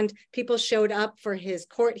bond. People showed up for his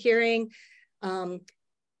court hearing. And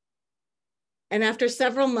after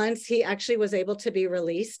several months, he actually was able to be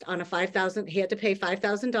released on he had to pay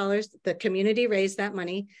 $5,000. The community raised that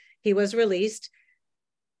money. He was released.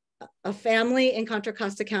 A family in Contra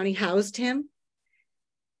Costa County housed him.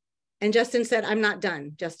 And Justin said, I'm not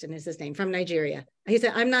done. Justin is his name, from Nigeria. He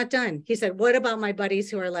said, I'm not done. He said, what about my buddies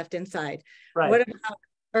who are left inside? Right. What about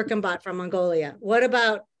Erkenbot from Mongolia? What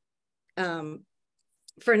about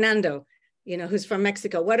Fernando, who's from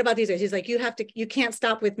Mexico? What about these? He's like, you can't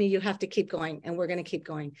stop with me. You have to keep going. And we're going to keep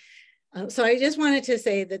going. So I just wanted to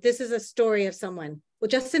say that this is a story of someone. Well,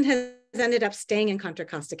 Justin has ended up staying in Contra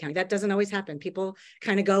Costa County. That doesn't always happen. People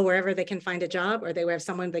kind of go wherever they can find a job, or they have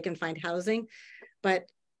someone they can find housing. But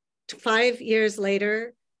 5 years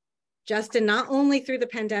later, Justin, not only through the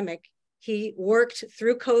pandemic, he worked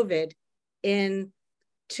through COVID in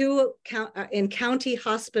county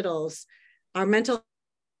hospitals, our mental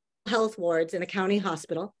health wards in a county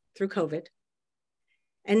hospital through COVID.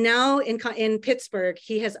 And now in Pittsburgh,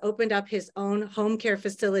 he has opened up his own home care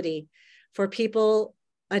facility for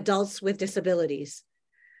adults with disabilities.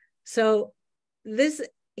 So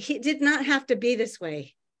he did not have to be this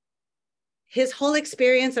way. His whole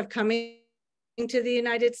experience of coming to the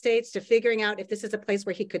United States, to figuring out if this is a place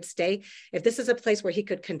where he could stay, if this is a place where he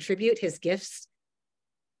could contribute his gifts,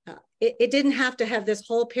 it didn't have to have this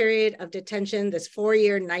whole period of detention, this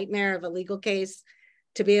 4-year nightmare of a legal case,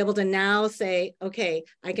 to be able to now say, okay,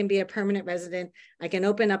 I can be a permanent resident. I can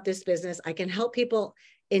open up this business. I can help people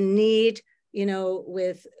in need,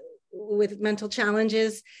 with mental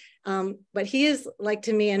challenges. But he is, like,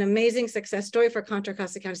 to me, an amazing success story for Contra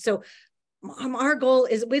Costa County. So our goal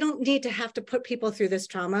is we don't need to have to put people through this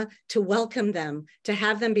trauma to welcome them, to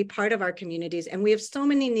have them be part of our communities. And we have so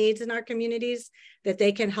many needs in our communities that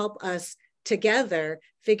they can help us together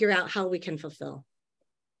figure out how we can fulfill.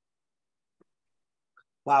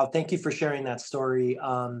 Wow, thank you for sharing that story.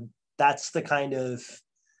 That's the kind of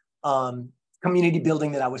community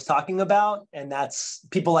building that I was talking about. And that's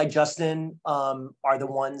people like Justin are the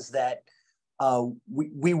ones that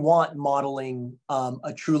we want modeling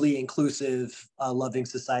a truly inclusive, loving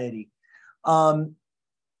society. Yoel,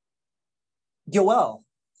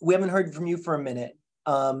 we haven't heard from you for a minute.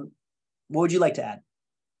 What would you like to add?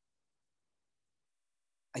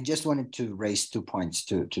 I just wanted to raise 2 points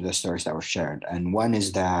to the stories that were shared. And one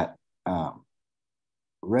is that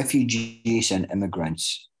refugees and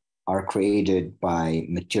immigrants are created by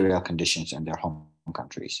material conditions in their home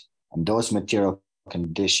countries. And those material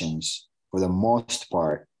conditions, for the most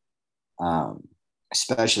part,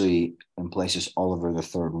 especially in places all over the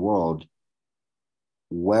third world,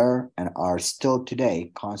 were and are still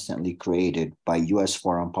today constantly created by US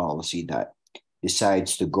foreign policy that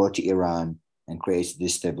decides to go to Iran and creates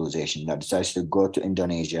destabilization, that decides to go to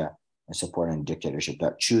Indonesia and support a dictatorship,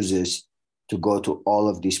 that chooses to go to all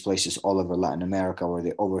of these places all over Latin America where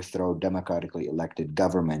they overthrow democratically elected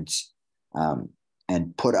governments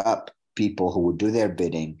and put up people who would do their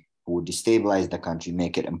bidding, who would destabilize the country,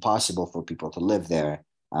 make it impossible for people to live there,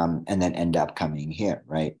 and then end up coming here,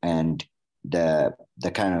 right? And the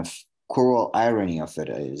kind of cruel irony of it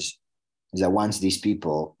is that once these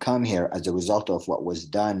people come here as a result of what was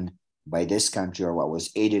done by this country or what was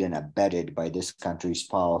aided and abetted by this country's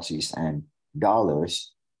policies and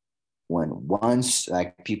dollars, once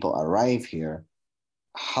people arrive here,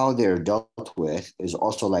 how they're dealt with is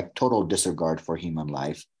also like total disregard for human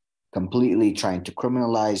life, completely trying to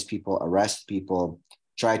criminalize people, arrest people,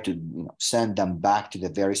 try to send them back to the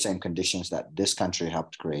very same conditions that this country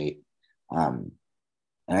helped create. And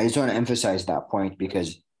I just want to emphasize that point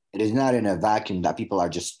because it is not in a vacuum that people are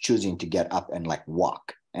just choosing to get up and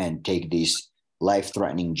walk and take these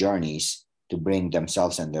life-threatening journeys to bring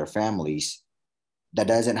themselves and their families that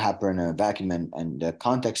doesn't happen in a vacuum, and the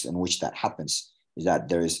context in which that happens is that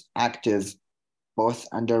there is active, both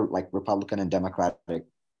under like Republican and Democratic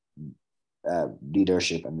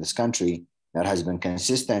leadership in this country that has been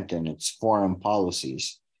consistent in its foreign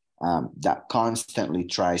policies, that constantly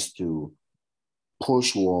tries to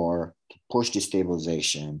push war, to push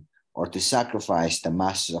destabilization, or to sacrifice the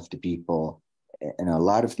masses of the people in a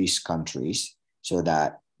lot of these countries so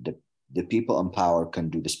that the people in power can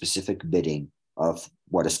do the specific bidding of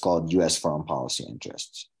what is called US foreign policy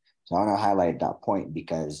interests. So I want to highlight that point,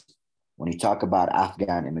 because when you talk about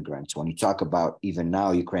Afghan immigrants, when you talk about even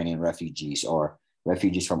now Ukrainian refugees or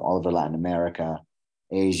refugees from all over Latin America,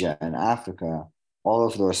 Asia, and Africa, all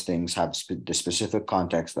of those things have the specific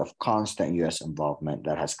context of constant US involvement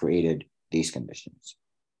that has created these conditions.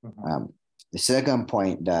 Mm-hmm. The second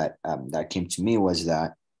point that came to me was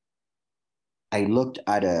that I looked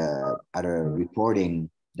at a reporting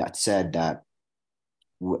that said that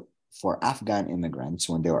for Afghan immigrants,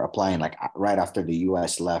 when they were applying, like right after the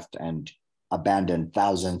US left and abandoned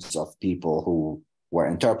thousands of people who were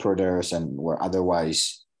interpreters and were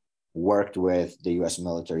otherwise worked with the US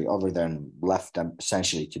military over there and left them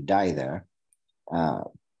essentially to die there,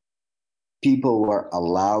 people were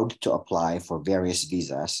allowed to apply for various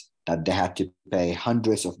visas that they had to pay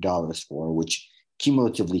hundreds of dollars for, which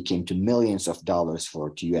cumulatively came to millions of dollars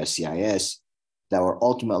to USCIS, that were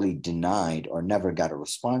ultimately denied or never got a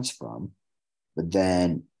response from. But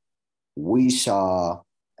then we saw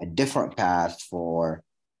a different path for,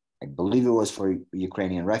 I believe it was for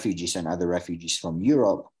Ukrainian refugees and other refugees from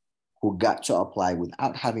Europe who got to apply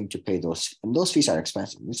without having to pay those. And those fees are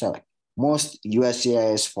expensive. These are like, most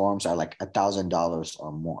USCIS forms are like $1,000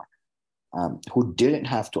 or more, who didn't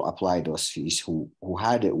have to apply those fees, who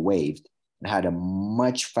had it waived and had a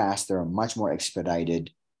much faster, much more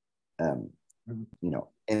expedited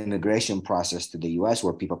immigration process to the US,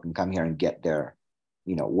 where people can come here and get their,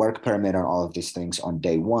 work permit and all of these things on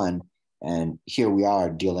day one. And here we are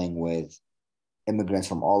dealing with immigrants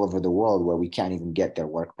from all over the world where we can't even get their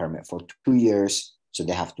work permit for 2 years. So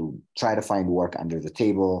they have to try to find work under the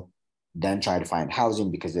table, then try to find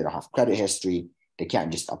housing because they don't have credit history. They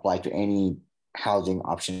can't just apply to any housing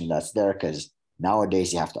option that's there, because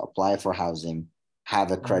nowadays you have to apply for housing,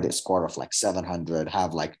 have a credit score of like 700,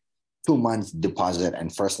 have like 2 months deposit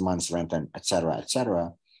and first month's rent, and et cetera, et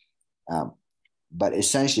cetera. But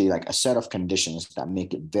essentially like a set of conditions that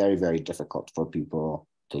make it very, very difficult for people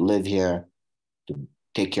to live here, to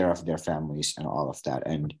take care of their families and all of that.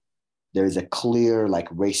 And there's a clear like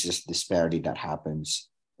racist disparity that happens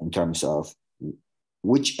in terms of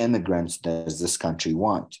which immigrants does this country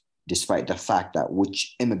want, despite the fact that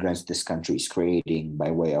which immigrants this country is creating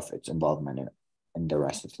by way of its involvement in the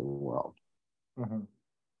rest of the world. Mm-hmm.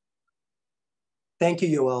 Thank you,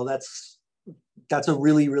 Yoel. That's a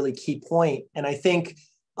really, really key point. And I think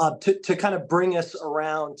to kind of bring us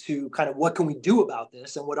around to kind of what can we do about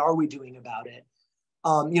this and what are we doing about it?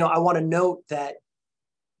 I want to note that,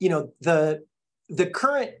 the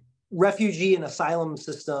current refugee and asylum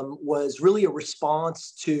system was really a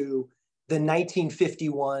response to the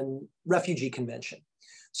 1951 Refugee Convention.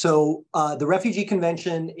 So the Refugee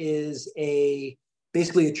Convention is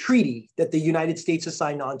basically a treaty that the United States has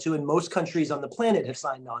signed on to, and most countries on the planet have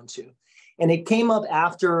signed on to. And it came up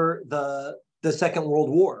after the Second World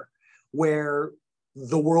War, where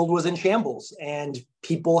the world was in shambles and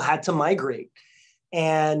people had to migrate.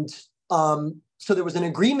 And so there was an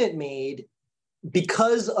agreement made,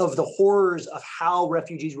 because of the horrors of how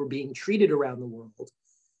refugees were being treated around the world,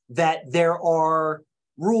 that there are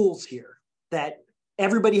rules here, that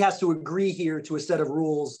everybody has to agree here to a set of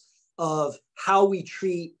rules of how we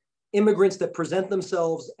treat immigrants that present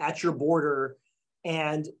themselves at your border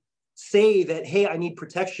and say that, hey, I need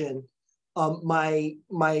protection. My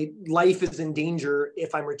life is in danger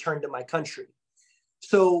if I'm returned to my country.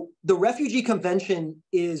 So the Refugee Convention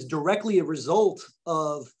is directly a result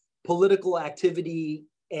of political activity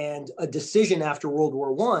and a decision after World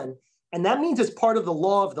War I. And that means it's part of the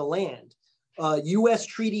law of the land. US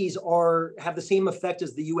treaties have the same effect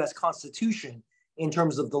as the US Constitution in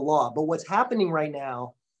terms of the law. But what's happening right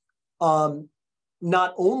now,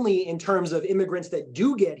 not only in terms of immigrants that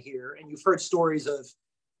do get here, and you've heard stories of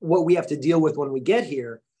what we have to deal with when we get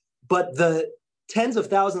here, but the tens of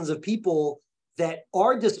thousands of people that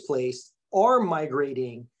are displaced, are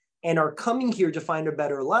migrating, and are coming here to find a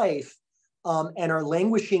better life, and are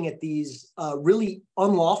languishing at these really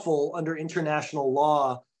unlawful under international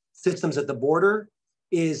law systems at the border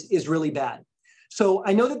is really bad. So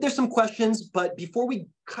I know that there's some questions, but before we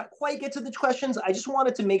quite get to the questions, I just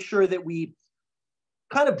wanted to make sure that we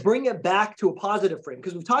kind of bring it back to a positive frame,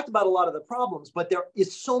 because we've talked about a lot of the problems, but there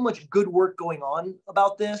is so much good work going on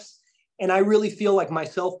about this. And I really feel like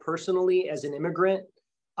myself personally, as an immigrant,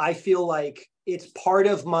 I feel like it's part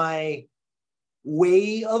of my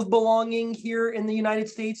way of belonging here in the United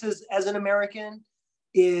States as an American,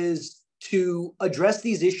 is to address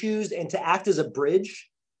these issues and to act as a bridge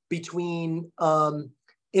between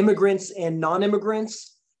immigrants and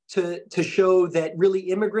non-immigrants, to show that really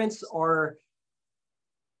immigrants are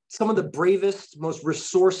some of the bravest, most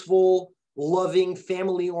resourceful, loving,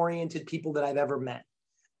 family-oriented people that I've ever met.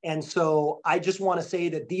 And so I just want to say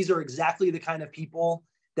that these are exactly the kind of people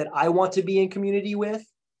that I want to be in community with.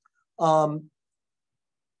 And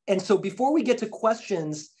so before we get to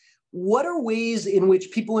questions, what are ways in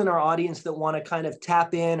which people in our audience that want to kind of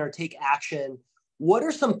tap in or take action, what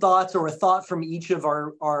are some thoughts or a thought from each of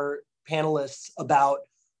our panelists about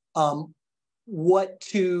what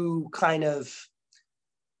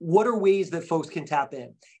are ways that folks can tap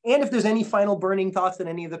in? And if there's any final burning thoughts that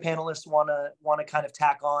any of the panelists want to kind of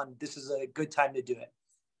tack on, this is a good time to do it.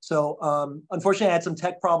 So unfortunately, I had some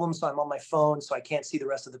tech problems, so I'm on my phone, so I can't see the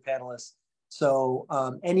rest of the panelists. So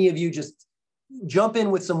any of you just jump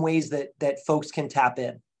in with some ways that folks can tap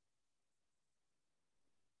in.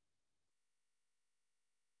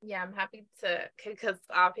 Yeah, I'm happy to kick us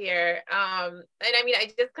off here. And I mean,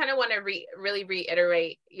 I just kind of want to really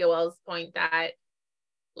reiterate Yoel's point that,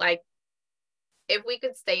 like, if we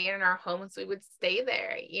could stay in our homes, we would stay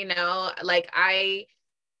there. You know, like I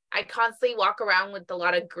constantly walk around with a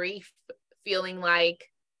lot of grief, feeling like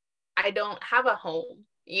I don't have a home,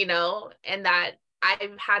 you know, and that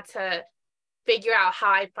I've had to figure out how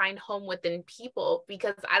I find home within people,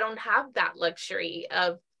 because I don't have that luxury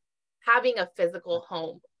of having a physical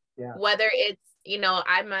home. Yeah. Whether it's, you know,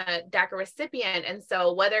 I'm a DACA recipient, and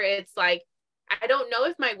so whether it's like, I don't know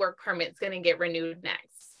if my work permit's going to get renewed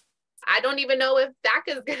next. I don't even know if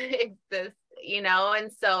DACA is going to exist, you know,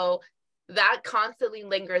 and so that constantly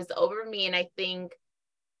lingers over me. And I think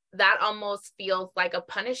that almost feels like a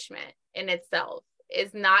punishment in itself,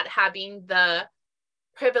 is not having the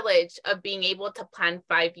privilege of being able to plan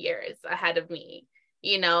 5 years ahead of me.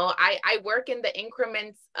 You know, I work in the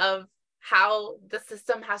increments of how the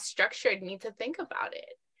system has structured me to think about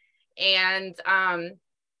it. And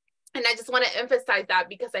I just want to emphasize that,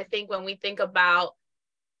 because I think when we think about,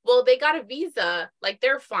 well, they got a visa, like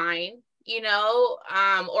they're fine, you know,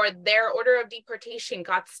 or their order of deportation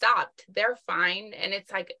got stopped, they're fine. And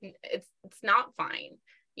it's like, it's not fine.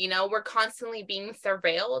 You know, we're constantly being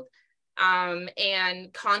surveilled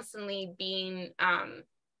and constantly being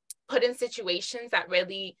put in situations that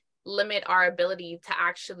really limit our ability to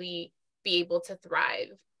actually be able to thrive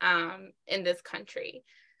in this country.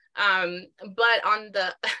 But on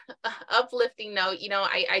the uplifting note, you know,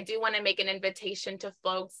 I do want to make an invitation to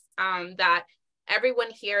folks that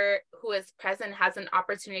everyone here who is present has an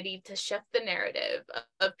opportunity to shift the narrative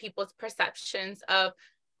of people's perceptions of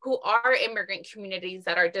who are immigrant communities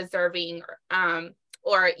that are deserving,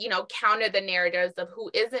 or, you know, counter the narratives of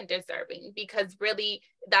who isn't deserving, because really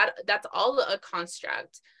that's all a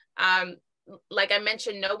construct. Like I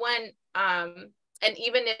mentioned, no one, and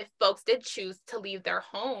even if folks did choose to leave their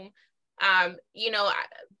home, you know,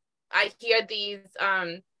 I hear these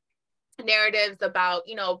narratives about,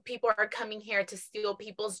 you know, people are coming here to steal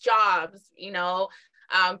people's jobs, you know,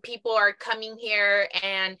 people are coming here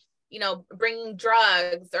and, you know, bringing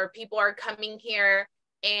drugs, or people are coming here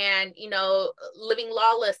and, you know, living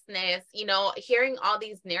lawlessness, you know, hearing all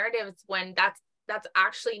these narratives when that's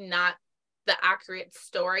actually not the accurate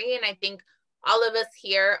story. And I think all of us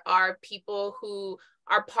here are people who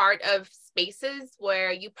are part of spaces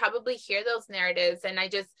where you probably hear those narratives. And I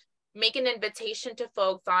just make an invitation to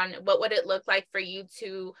folks on what would it look like for you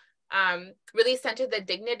to really center the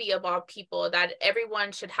dignity of all people, that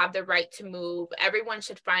everyone should have the right to move. Everyone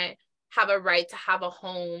should have a right to have a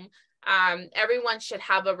home. Everyone should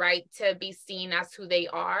have a right to be seen as who they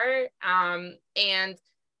are. And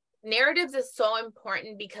narratives is so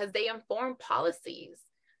important because they inform policies.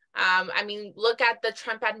 I mean, look at the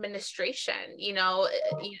Trump administration, you know,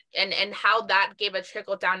 and how that gave a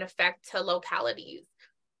trickle down effect to localities.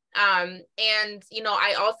 And, you know,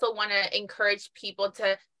 I also want to encourage people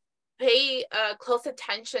to pay close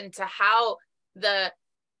attention to how the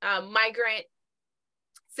migrant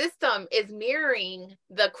system is mirroring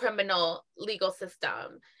the criminal legal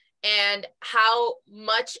system, and how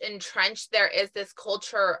much entrenched there is this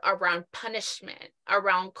culture around punishment,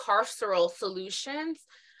 around carceral solutions.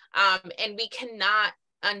 And we cannot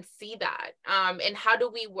unsee that. And how do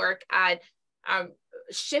we work at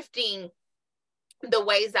shifting the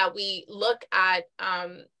ways that we look at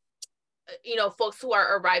you know, folks who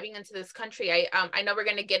are arriving into this country. I know we're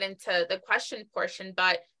going to get into the question portion,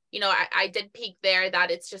 but, you know, I did peek there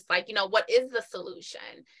that it's just like, you know, what is the solution?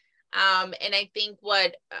 And I think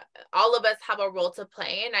what all of us have a role to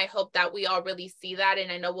play, and I hope that we all really see that.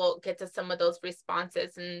 And I know we'll get to some of those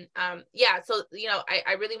responses. And yeah, so, you know,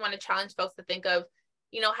 I really want to challenge folks to think of,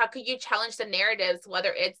 you know, how could you challenge the narratives,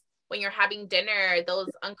 whether it's when you're having dinner, those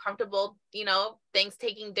uncomfortable, you know,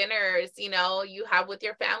 Thanksgiving dinners, you know, you have with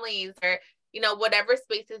your families, or, you know, whatever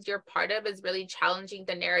spaces you're part of, is really challenging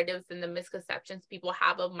the narratives and the misconceptions people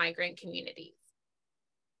have of migrant communities.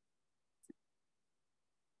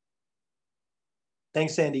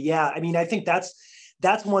 Thanks, Sandy. Yeah, I mean, I think that's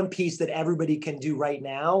one piece that everybody can do right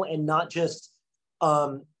now, and not just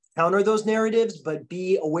counter those narratives, but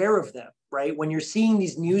be aware of them, right? When you're seeing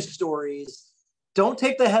these news stories, don't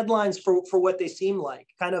take the headlines for what they seem like.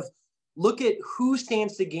 Kind of look at who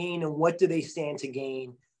stands to gain and what do they stand to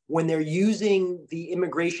gain when they're using the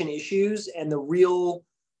immigration issues and the real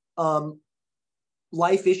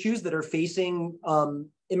life issues that are facing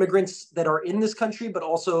immigrants that are in this country, but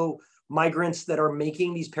also migrants that are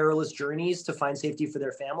making these perilous journeys to find safety for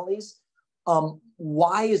their families.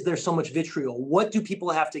 Why is there so much vitriol? What do people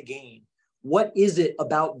have to gain? What is it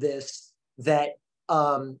about this that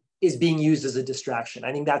is being used as a distraction?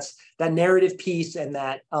 I think that narrative piece and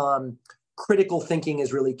that critical thinking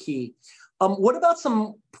is really key. What about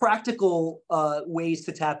some practical ways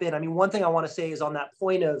to tap in? I mean, one thing I want to say is on that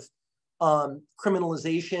point of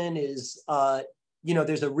criminalization is, you know,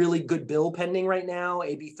 there's a really good bill pending right now,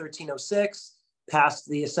 AB 1306, passed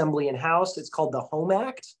the Assembly and House. It's called the HOME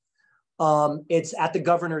Act. It's at the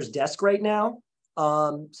governor's desk right now.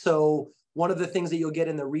 So one of the things that you'll get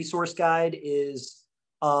in the resource guide is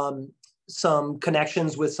some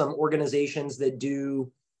connections with some organizations that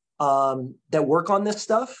do, that work on this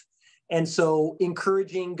stuff. And so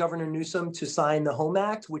encouraging Governor Newsom to sign the HOME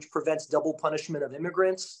Act, which prevents double punishment of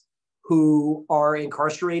immigrants who are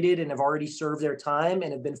incarcerated and have already served their time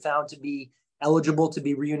and have been found to be eligible to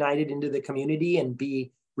be reunited into the community and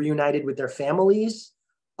be reunited with their families,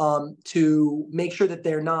 to make sure that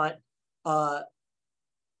they're not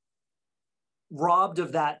robbed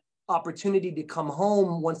of that opportunity to come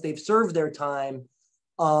home once they've served their time,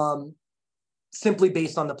 simply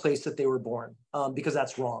based on the place that they were born, because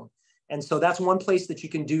that's wrong. And so that's one place that you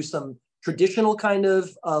can do some traditional kind of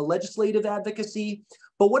legislative advocacy.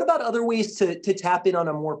 But what about other ways to tap in on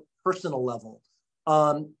a more personal level?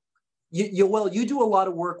 Yoel, you do a lot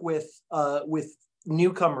of work with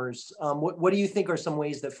newcomers. What do you think are some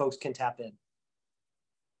ways that folks can tap in?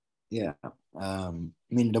 Yeah, I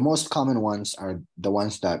mean, the most common ones are the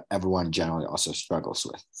ones that everyone generally also struggles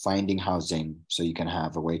with: finding housing so you can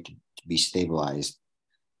have a way to be stabilized,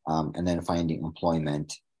 and then finding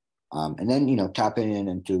employment, and then, you know, tapping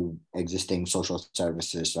into existing social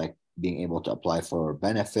services, like being able to apply for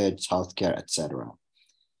benefits, healthcare, etc.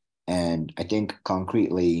 And I think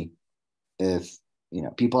concretely, if, you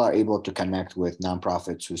know, people are able to connect with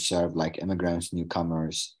nonprofits who serve like immigrants,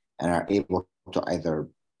 newcomers, and are able to either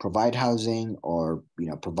provide housing or, you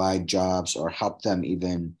know, provide jobs or help them,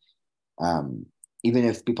 even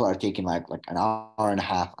if people are taking like an hour and a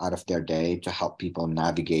half out of their day to help people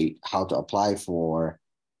navigate how to apply for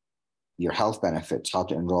your health benefits, how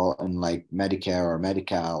to enroll in like Medicare or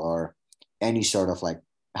Medi-Cal or any sort of like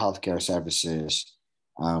healthcare services,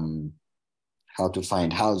 how to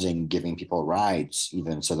find housing, giving people rides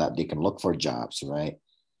even so that they can look for jobs, right?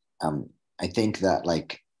 I think that,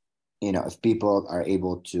 like, you know, if people are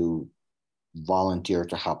able to volunteer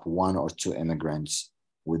to help one or two immigrants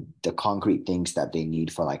with the concrete things that they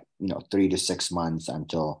need for, like, you know, 3 to 6 months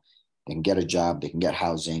until they can get a job, they can get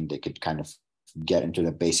housing, they could kind of get into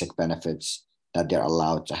the basic benefits that they're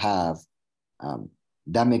allowed to have,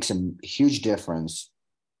 that makes a huge difference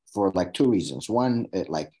for like 2 reasons. One, it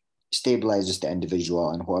like stabilizes the individual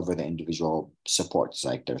and whoever the individual supports,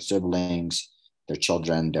 like their siblings, their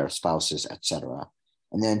children, their spouses, etc.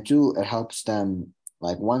 And then 2, it helps them,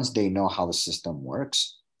 like, once they know how the system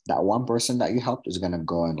works, that one person that you helped is going to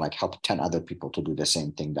go and like help 10 other people to do the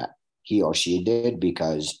same thing that he or she did,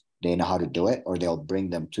 because they know how to do it, or they'll bring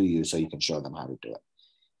them to you so you can show them how to do it.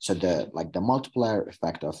 So the multiplier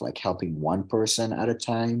effect of like helping one person at a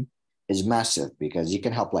time is massive, because you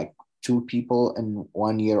can help like 2 people in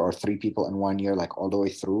 1 year or 3 people in 1 year, like all the way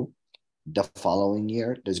through. The following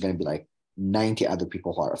year, there's going to be like 90 other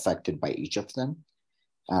people who are affected by each of them.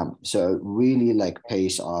 So it really like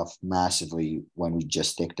pays off massively when we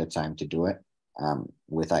just take the time to do it,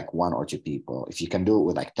 with like 1 or 2 people. If you can do it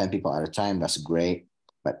with like 10 people at a time, that's great.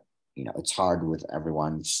 But, you know, it's hard with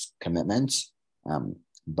everyone's commitments.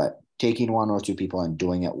 but taking one or two people and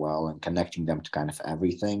doing it well and connecting them to kind of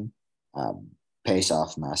everything pays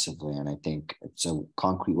off massively. And I think it's a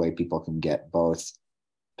concrete way people can get both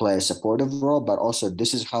play a supportive role, but also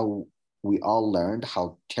this is how we all learned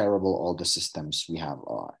how terrible all the systems we have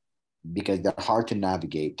are, because they're hard to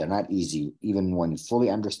navigate. They're not easy, even when you fully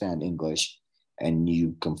understand English and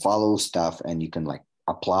you can follow stuff and you can like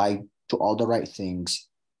apply to all the right things.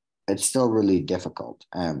 It's still really difficult.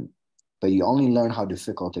 But you only learn how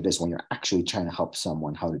difficult it is when you're actually trying to help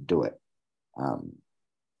someone how to do it.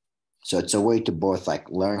 So it's a way to both like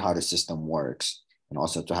learn how the system works and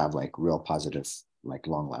also to have like real positive, like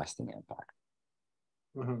long-lasting impact.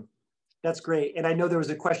 Mm-hmm. That's great. And I know there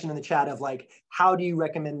was a question in the chat of like, how do you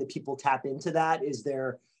recommend that people tap into that?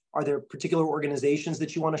 Are there particular organizations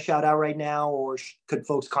that you want to shout out right now, or could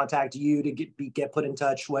folks contact you to get put in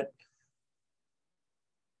touch?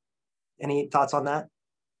 Any thoughts on that?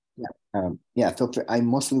 Yeah, feel free. I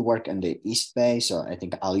mostly work in the East Bay, so I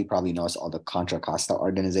think Ali probably knows all the Contra Costa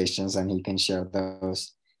organizations and he can share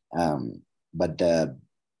those. But the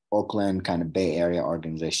Oakland kind of Bay Area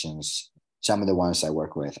organizations, some of the ones I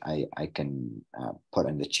work with, I can put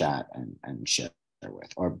in the chat and share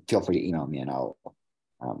with, or feel free to email me and I'll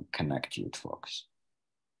connect you with folks.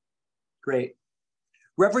 Great.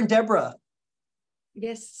 Reverend Deborah.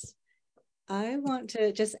 Yes, I want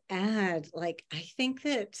to just add, like, I think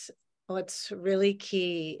that what's really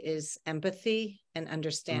key is empathy and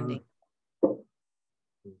understanding.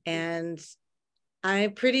 And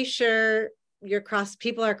I'm pretty sure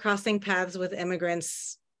people are crossing paths with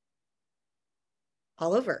immigrants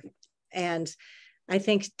all over. And I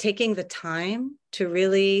think taking the time to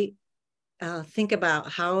really think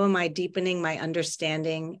about how am I deepening my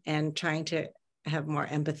understanding and trying to have more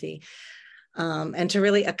empathy and to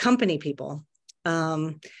really accompany people.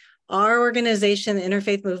 Our organization, the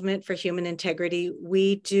Interfaith Movement for Human Integrity,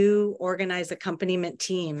 we do organize accompaniment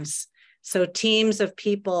teams. So teams of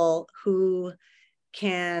people who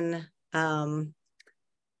can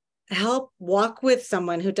help walk with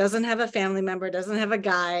someone who doesn't have a family member, doesn't have a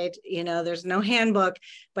guide, there's no handbook,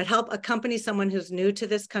 but help accompany someone who's new to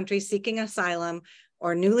this country, seeking asylum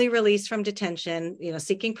or newly released from detention,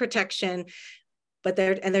 seeking protection, but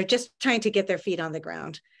they're just trying to get their feet on the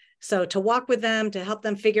ground. So to walk with them, to help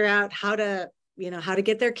them figure out how to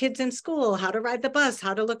get their kids in school, how to ride the bus,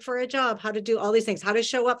 how to look for a job, how to do all these things, how to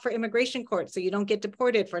show up for immigration court so you don't get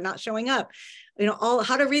deported for not showing up,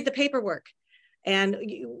 how to read the paperwork. And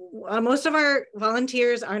most of our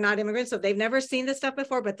volunteers are not immigrants, so they've never seen this stuff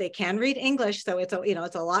before, but they can read English, so it's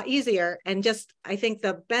a lot easier. And just I think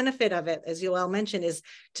the benefit of it, as Yoel mentioned, is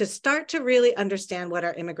to start to really understand what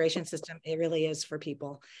our immigration system really is for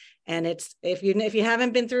people. And it's if you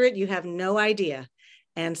haven't been through it, you have no idea.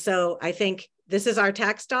 And so I think this is our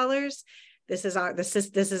tax dollars. These are the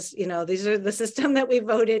system that we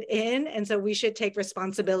voted in. And so we should take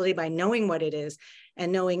responsibility by knowing what it is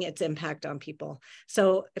and knowing its impact on people.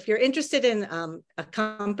 So if you're interested in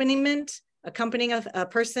accompanying a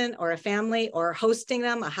person or a family or hosting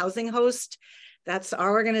them, a housing host, that's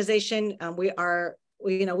our organization.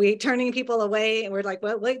 We're turning people away and we're like,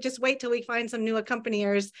 well, just wait till we find some new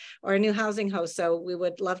accompaniers or a new housing host. So we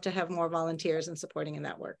would love to have more volunteers and supporting in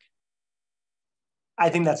that work. I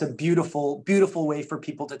think that's a beautiful, beautiful way for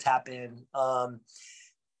people to tap in.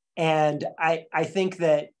 And I think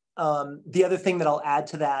that the other thing that I'll add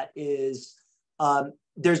to that is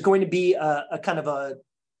there's going to be a kind of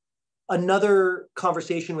another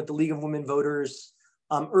conversation with the League of Women Voters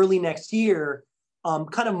early next year,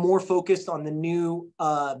 kind of more focused on the new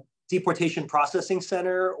deportation processing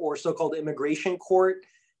center or so-called immigration court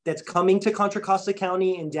that's coming to Contra Costa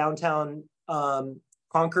County in downtown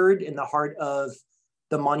Concord in the heart of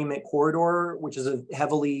the Monument Corridor, which is a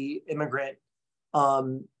heavily immigrant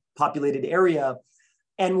populated area.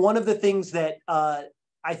 And one of the things that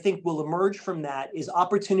I think will emerge from that is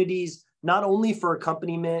opportunities not only for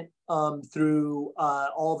accompaniment through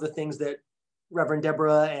all of the things that Reverend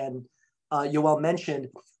Deborah and Yoel mentioned,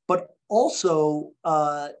 but also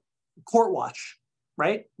court watch,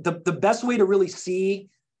 right? The best way to really see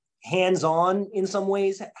hands-on in some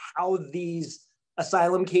ways how these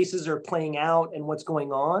asylum cases are playing out and what's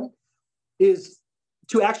going on is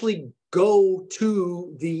to actually go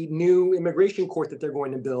to the new immigration court that they're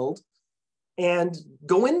going to build and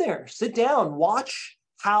go in there, sit down, watch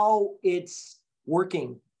how it's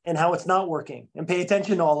working and how it's not working and pay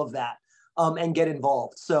attention to all of that and get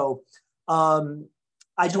involved. So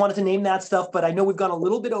I just wanted to name that stuff, but I know we've gone a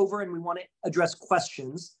little bit over and we want to address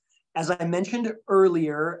questions. As I mentioned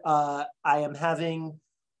earlier, I am having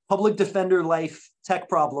public defender life tech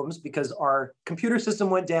problems because our computer system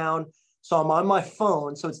went down. So I'm on my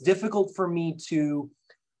phone, so it's difficult for me to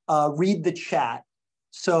read the chat.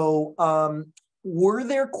 So were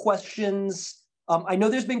there questions? I know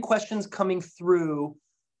there's been questions coming through.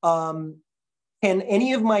 Can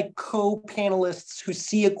any of my co-panelists who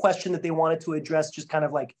see a question that they wanted to address just kind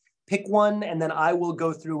of like pick one, and then I will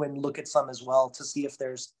go through and look at some as well to see if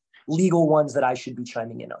there's legal ones that I should be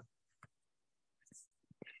chiming in on.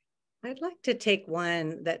 I'd like to take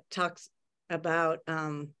one that talks about,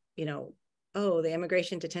 you know, oh, the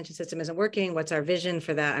immigration detention system isn't working. What's our vision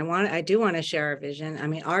for that? I do want to share our vision. I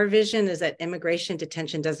mean, our vision is that immigration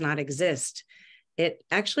detention does not exist. It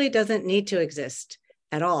actually doesn't need to exist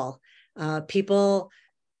at all. People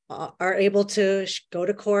are able to go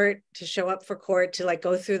to court, to show up for court, to like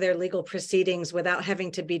go through their legal proceedings without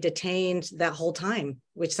having to be detained that whole time,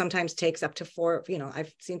 which sometimes takes up to 4, you know,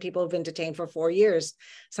 I've seen people who've been detained for 4 years,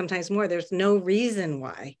 sometimes more. There's no reason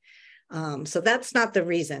why. So that's not the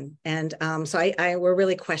reason. And so we're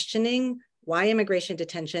really questioning why immigration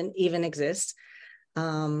detention even exists.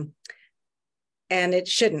 And it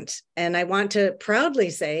shouldn't. And I want to proudly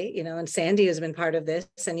say, you know, and Sandy has been part of this,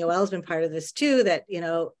 and Yoel's been part of this too, that, you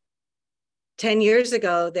know, 10 years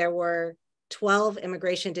ago, there were 12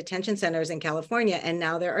 immigration detention centers in California, and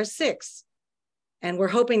now there are 6. And we're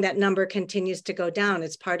hoping that number continues to go down.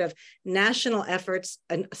 It's part of national efforts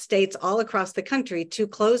in states all across the country to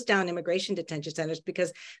close down immigration detention centers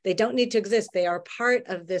because they don't need to exist. They are part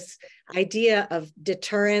of this idea of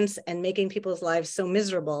deterrence and making people's lives so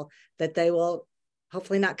miserable that they will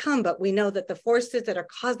hopefully not come. But we know that the forces that are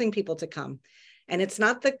causing people to come, and it's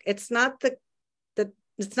not the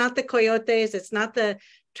coyotes, it's not the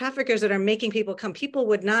traffickers that are making people come. People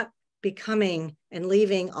would not be coming and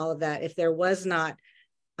leaving all of that if there was not,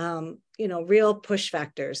 you know, real push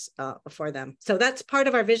factors for them. So that's part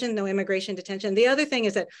of our vision, no immigration detention. The other thing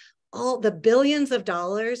is that all the billions of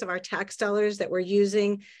dollars of our tax dollars that we're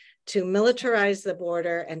using to militarize the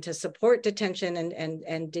border and to support detention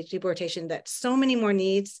and deportation, that so many more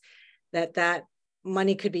needs that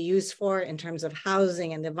money could be used for in terms of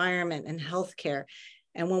housing and the environment and healthcare.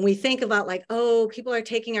 And when we think about like, oh, people are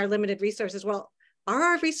taking our limited resources, well, are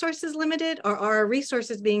our resources limited, or are our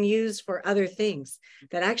resources being used for other things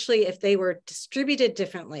that actually, if they were distributed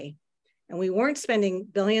differently and we weren't spending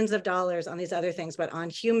billions of dollars on these other things, but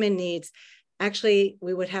on human needs, actually,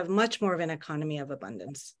 we would have much more of an economy of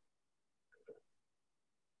abundance.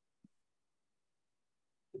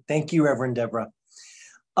 Thank you, Reverend Deborah.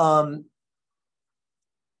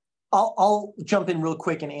 I'll jump in real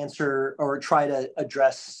quick and answer or try to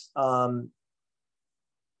address,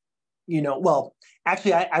 you know, well,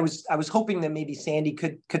 actually, I was hoping that maybe Sandy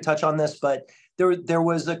could touch on this, but there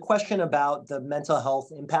was a question about the mental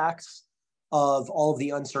health impacts of all of the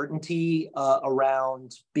uncertainty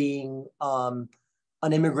around being an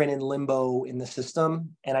immigrant in limbo in the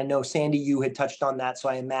system. And I know, Sandy, you had touched on that, so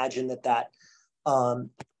I imagine that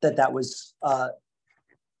was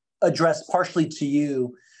addressed partially to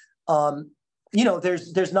you. You know,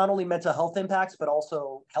 there's not only mental health impacts, but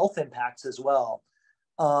also health impacts as well.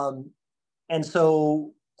 And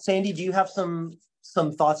so, Sandy, do you have some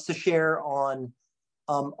thoughts to share on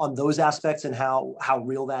those aspects and how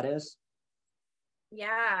real that is?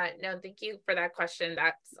 Yeah, no, thank you for that question.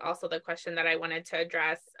 That's also the question that I wanted to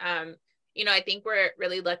address. You know, I think we're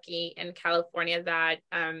really lucky in California that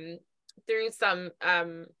through some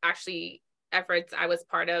actually efforts I was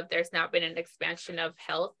part of, there's now been an expansion of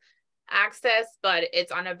health access, but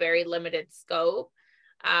it's on a very limited scope.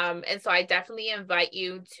 And so I definitely invite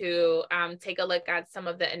you to take a look at some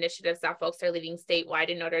of the initiatives that folks are leading statewide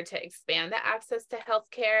in order to expand the access to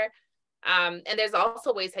healthcare. And there's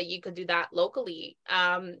also ways that you could do that locally.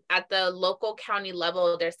 At the local county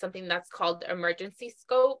level, there's something that's called emergency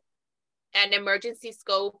scope. And emergency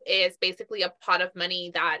scope is basically a pot of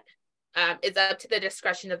money that is up to the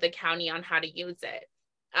discretion of the county on how to use it.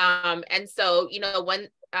 And so, you know, when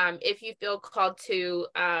if you feel called to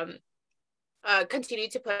continue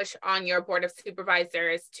to push on your board of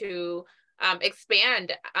supervisors to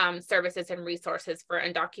expand services and resources for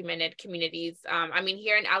undocumented communities. I mean,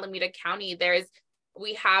 here in Alameda County,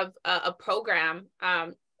 we have a program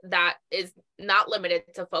that is not limited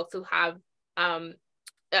to folks who have,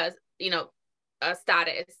 you know, a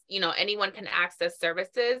status. You know, anyone can access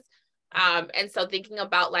services. And so thinking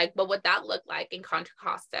about like, what would that look like in Contra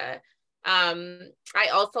Costa? I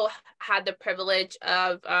also had the privilege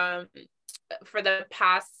of, for the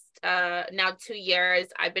past now 2 years,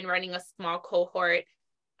 I've been running a small cohort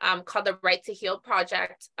called the Right to Heal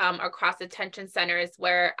Project across detention centers,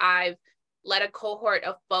 where I've led a cohort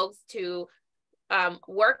of folks to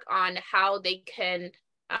work on how they can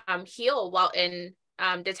heal while in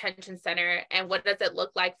detention center, and what does it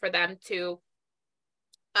look like for them to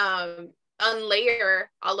unlayer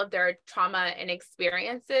all of their trauma and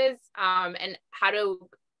experiences, and how to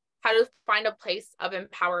find a place of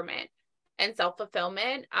empowerment and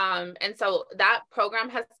self-fulfillment. And so that program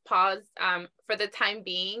has paused for the time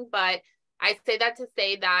being, but I say that to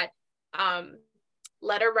say that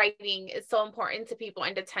letter writing is so important to people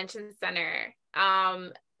in detention center.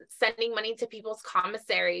 Sending money to people's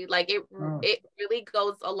commissary, like it really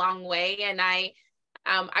goes a long way. And I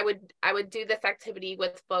would do this activity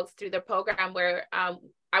with folks through the program where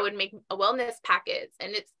I would make a wellness packets,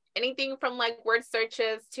 and it's anything from like word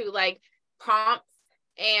searches to like prompts,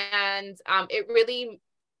 and it really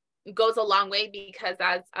goes a long way, because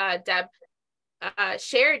as Deb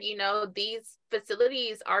shared, you know, these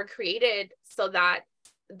facilities are created so that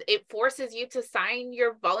it forces you to sign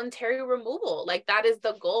your voluntary removal. Like that is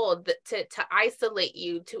the goal, to isolate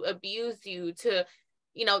you, to abuse you, to,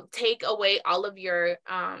 you know, take away all of your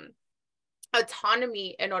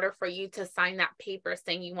autonomy in order for you to sign that paper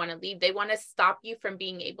saying you want to leave. They want to stop you from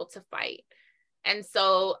being able to fight. And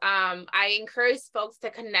so I encourage folks to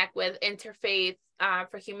connect with Interfaith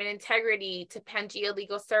for Human Integrity, to Pangea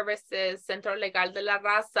Legal Services, Centro Legal de la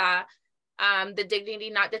Raza, the Dignity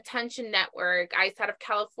Not Detention Network, ICE out of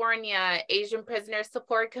California, Asian Prisoner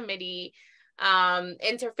Support Committee,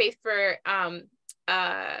 Interfaith for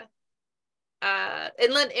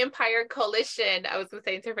Inland Empire Coalition, I was going to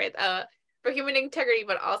say Interfaith, for Human Integrity,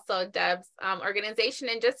 but also Deb's organization,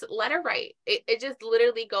 and just letter write. It just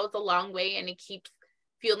literally goes a long way, and it keeps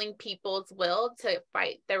fueling people's will to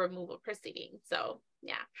fight the removal proceedings. So,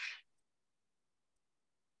 yeah.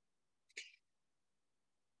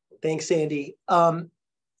 Thanks, Sandy.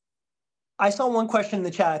 I saw one question in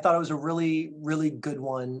the chat. I thought it was a really, really good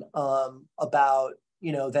one about,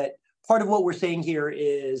 you know, that part of what we're saying here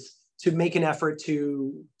is to make an effort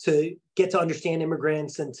to get to understand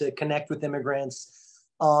immigrants and to connect with immigrants.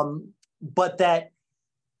 But that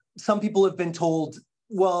some people have been told,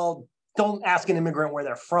 well, don't ask an immigrant where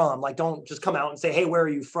they're from. Like, don't just come out and say, hey, where are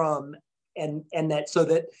you from? And that, so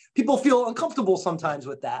that people feel uncomfortable sometimes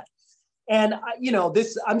with that. And, you know,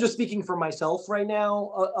 I'm just speaking for myself right now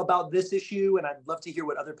about this issue, and I'd love to hear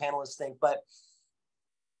what other panelists think. But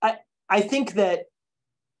I think that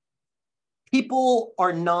people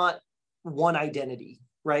are not one identity,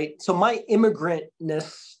 right? So my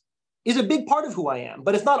immigrantness is a big part of who I am,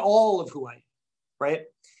 but it's not all of who I am, right?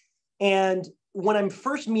 And when I'm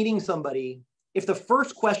first meeting somebody, if the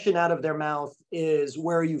first question out of their mouth is,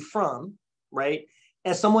 where are you from, right?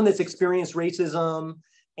 As someone that's experienced racism,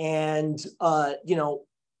 and, you know,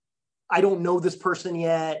 I don't know this person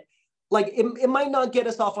yet, like it might not get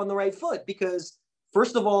us off on the right foot, because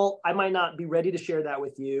first of all, I might not be ready to share that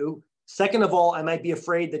with you. Second of all, I might be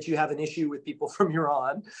afraid that you have an issue with people from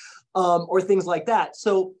Iran, or things like that.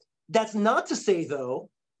 So that's not to say, though,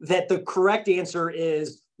 that the correct answer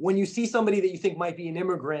is when you see somebody that you think might be an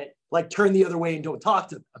immigrant, like turn the other way and don't talk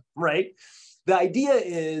to them, right? The idea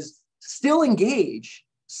is still engage,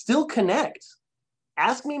 still connect.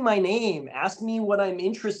 Ask me my name, ask me what I'm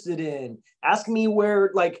interested in, ask me where,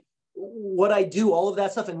 like, what I do, all of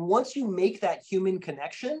that stuff. And once you make that human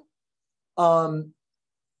connection,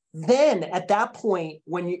 then at that point,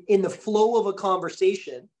 when you're in the flow of a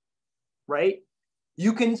conversation, right,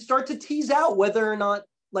 you can start to tease out whether or not,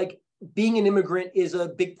 like, being an immigrant is a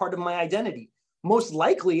big part of my identity. Most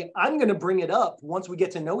likely, I'm going to bring it up once we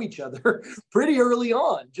get to know each other pretty early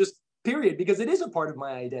on, just period, because it is a part of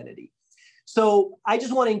my identity. So I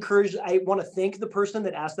just want to encourage, I want to thank the person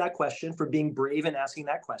that asked that question for being brave and asking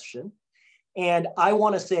that question. And I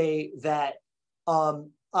want to say that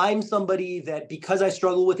I'm somebody that, because I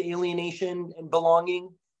struggle with alienation and belonging,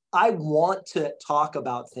 I want to talk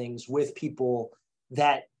about things with people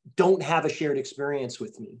that don't have a shared experience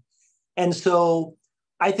with me. And so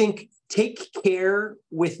I think take care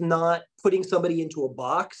with not putting somebody into a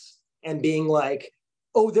box and being like,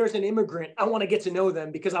 oh, there's an immigrant, I want to get to know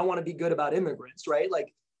them because I want to be good about immigrants, right?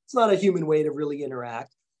 Like, it's not a human way to really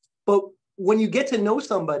interact. But when you get to know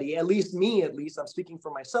somebody, at least me, I'm speaking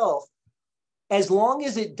for myself, as long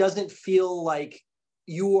as it doesn't feel like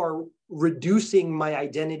you are reducing my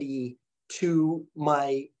identity to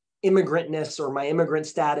my immigrantness or my immigrant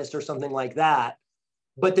status or something like that,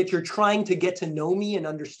 but that you're trying to get to know me and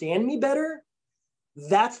understand me better,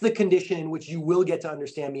 that's the condition in which you will get to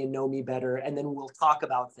understand me and know me better, and then we'll talk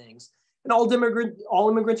about things. And all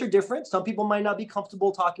immigrants are different. Some people might not be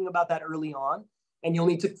comfortable talking about that early on, and you'll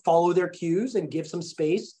need to follow their cues and give some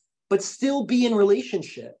space, but still be in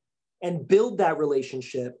relationship and build that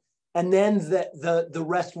relationship, and then the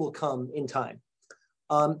rest will come in time.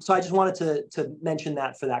 So I just wanted to mention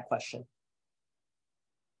that for that question.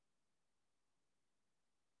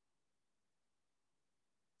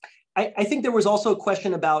 I think there was also a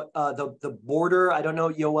question about the border. I don't know,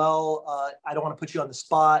 Yoel, I don't want to put you on the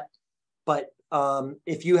spot, but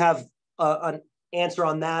if you have an answer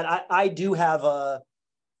on that, I do have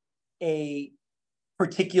a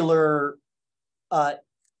particular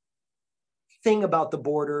thing about the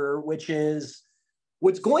border, which is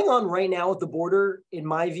what's going on right now with the border, in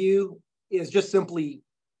my view, is just simply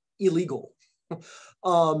illegal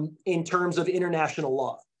in terms of international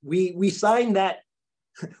law. We signed that.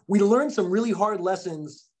 We learned some really hard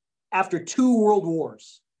lessons after 2 world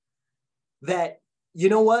wars that, you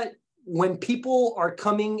know what, when people are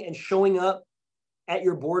coming and showing up at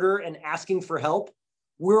your border and asking for help,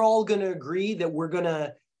 we're all going to agree that we're going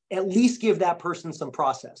to at least give that person some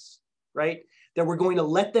process, right? That we're going to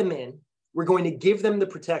let them in. We're going to give them the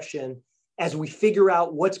protection as we figure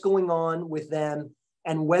out what's going on with them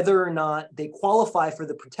and whether or not they qualify for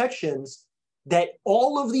the protections that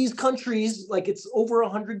all of these countries, like it's over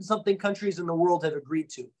 100 something countries in the world, have agreed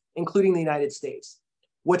to, including the United States.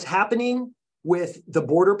 What's happening with the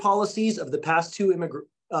border policies of the past 2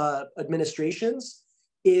 administrations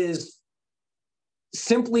is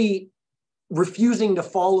simply refusing to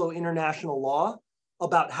follow international law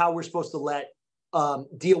about how we're supposed to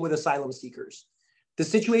deal with asylum seekers. The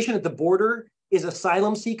situation at the border is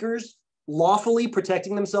asylum seekers lawfully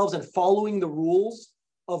protecting themselves and following the rules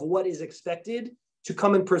of what is expected to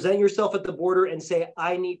come and present yourself at the border and say,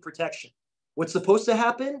 I need protection. What's supposed to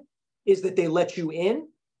happen is that they let you in,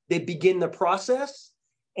 they begin the process,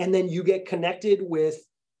 and then you get connected with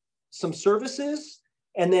some services,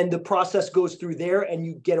 and then the process goes through there and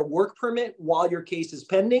you get a work permit while your case is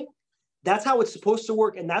pending. That's how it's supposed to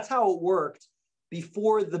work, and that's how it worked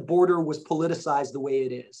before the border was politicized the way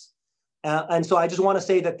it is. And so I just want to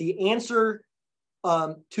say that the answer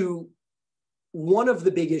to one of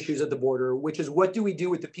the big issues at the border, which is what do we do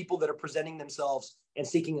with the people that are presenting themselves and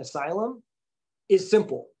seeking asylum, is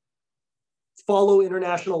simple. Follow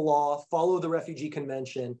international law, follow the Refugee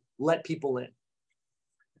Convention, let people in.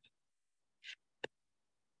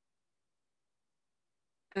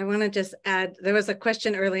 I want to just add, there was a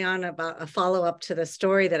question early on about a follow-up to the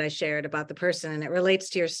story that I shared about the person, and it relates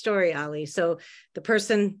to your story, Ali. So the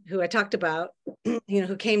person who I talked about,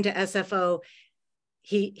 who came to SFO,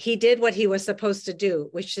 he did what he was supposed to do,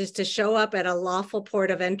 which is to show up at a lawful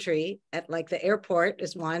port of entry at like the airport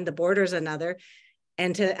is one, the border is another,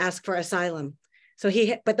 and to ask for asylum. So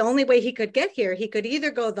but the only way he could get here, he could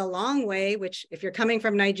either go the long way, which if you're coming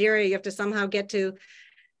from Nigeria, you have to somehow get to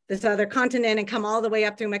this other continent and come all the way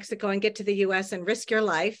up through Mexico and get to the US and risk your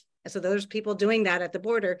life. So there's people doing that at the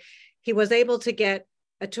border. He was able to get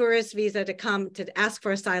a tourist visa to come to ask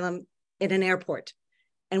for asylum in an airport.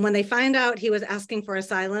 And when they find out he was asking for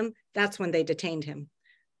asylum, that's when they detained him.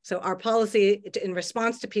 So our policy in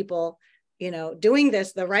response to people, doing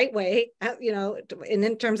this the right way,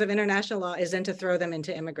 in terms of international law, is then to throw them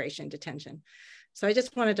into immigration detention. So I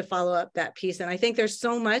just wanted to follow up that piece. And I think there's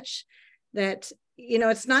so much that,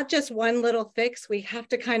 it's not just one little fix. We have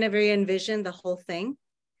to kind of re-envision the whole thing.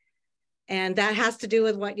 And that has to do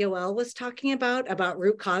with what Yoel was talking about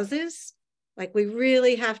root causes. Like we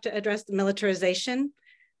really have to address the militarization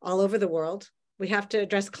all over the world. We have to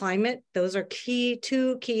address climate. Those are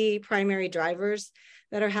two key primary drivers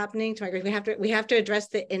that are happening to migration. We have to address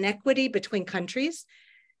the inequity between countries.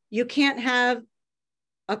 You can't have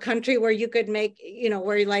a country where you could make,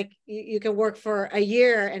 where you can work for a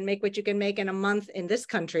year and make what you can make in a month in this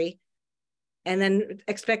country, and then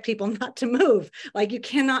expect people not to move. Like you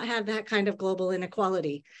cannot have that kind of global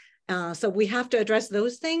inequality. So we have to address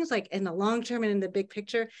those things like in the long term and in the big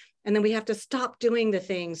picture. And then we have to stop doing the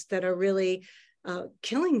things that are really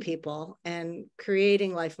killing people and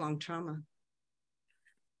creating lifelong trauma.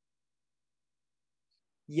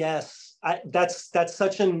 Yes, that's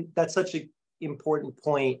such an important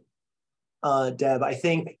point, Deb. I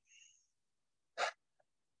think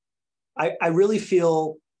I really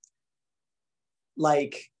feel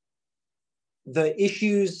like the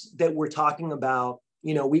issues that we're talking about,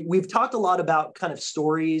 we've talked a lot about kind of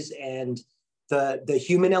stories and the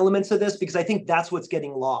human elements of this, because I think that's what's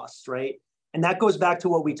getting lost, right? And that goes back to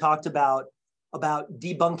what we talked about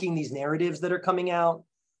debunking these narratives that are coming out.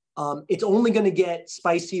 It's only going to get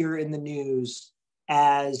spicier in the news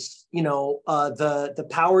as the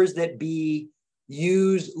powers that be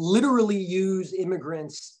literally use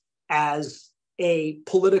immigrants as a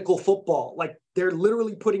political football. Like they're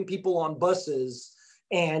literally putting people on buses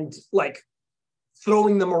and like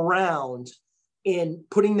throwing them around and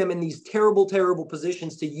putting them in these terrible, terrible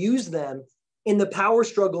positions to use them in the power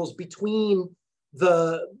struggles between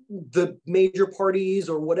the major parties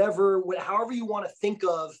or whatever, however you want to think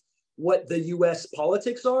of what the US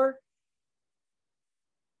politics are,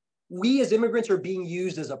 we as immigrants are being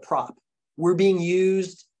used as a prop. We're being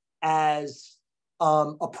used as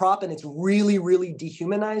a prop, and it's really, really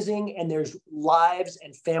dehumanizing, and there's lives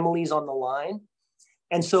and families on the line.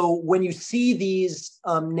 And so when you see these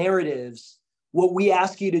narratives, what we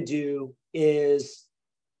ask you to do is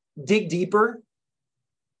dig deeper,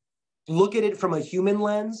 look at it from a human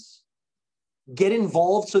lens, get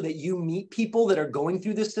involved so that you meet people that are going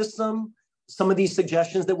through this system. Some of these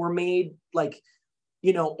suggestions that were made, like,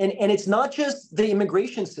 you know, and it's not just the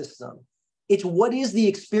immigration system. It's what is the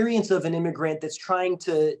experience of an immigrant that's trying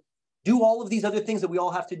to do all of these other things that we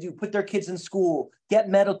all have to do, put their kids in school, get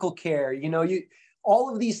medical care, you know,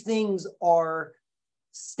 all of these things are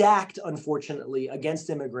stacked, unfortunately, against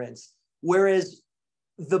immigrants. Whereas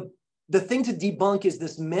the thing to debunk is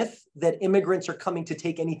this myth that immigrants are coming to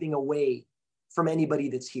take anything away from anybody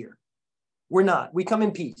that's here. We're not. We come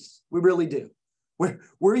in peace. We really do.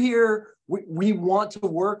 We're here. We want to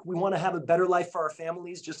work. We want to have a better life for our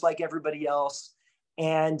families, just like everybody else.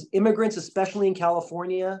 And immigrants, especially in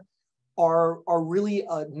California, are really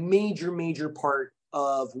a major, major part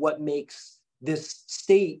of what makes this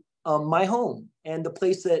state my home and the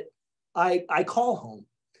place that I call home.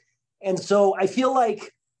 And so I feel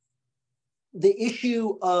like the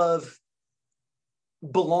issue of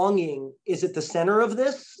belonging is at the center of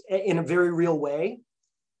this in a very real way.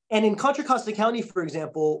 And in Contra Costa County, for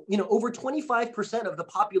example, you know, over 25% of the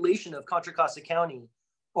population of Contra Costa County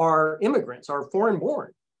are immigrants, are foreign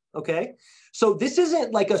born, okay? So this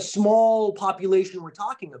isn't like a small population we're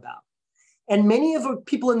talking about. And many of the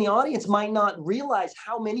people in the audience might not realize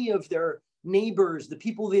how many of their neighbors, the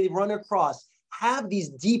people they run across, have these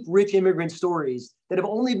deep, rich immigrant stories that have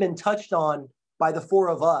only been touched on by the four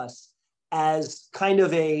of us as kind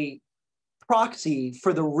of a proxy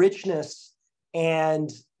for the richness and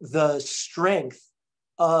the strength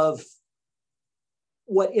of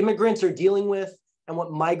what immigrants are dealing with and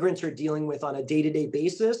what migrants are dealing with on a day-to-day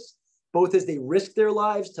basis, both as they risk their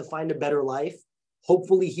lives to find a better life,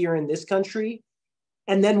 hopefully here in this country,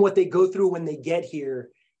 and then what they go through when they get here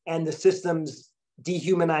and the systems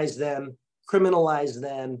dehumanize them, criminalize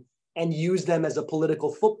them, and use them as a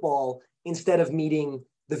political football instead of meeting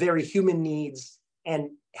the very human needs and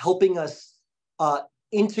helping us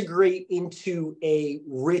integrate into a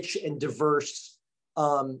rich and diverse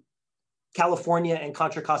California and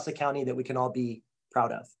Contra Costa County that we can all be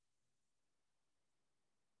proud of.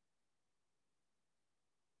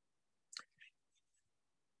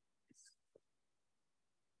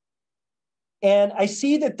 And I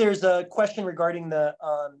see that there's a question regarding the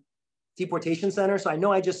deportation center. So I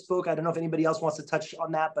know I just spoke. I don't know if anybody else wants to touch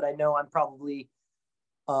on that, but I know I'm probably,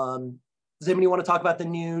 does anybody want to talk about the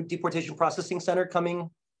new deportation processing center coming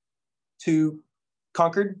to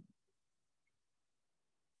Concord?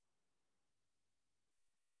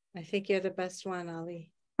 I think you're the best one,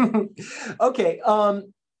 Ali. Okay.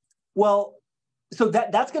 Well, so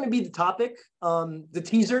that's going to be the topic, the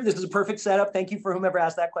teaser. This is a perfect setup. Thank you for whomever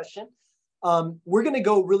asked that question. We're going to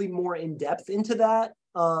go really more in depth into that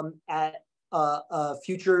at a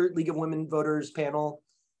future League of Women Voters panel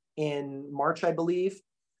in March, I believe.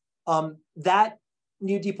 That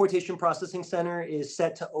new deportation processing center is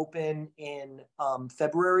set to open in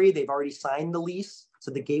February. They've already signed the lease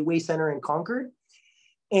to the Gateway Center in Concord.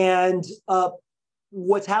 And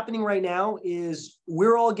what's happening right now is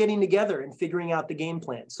we're all getting together and figuring out the game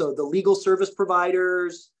plan. So the legal service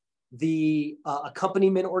providers, the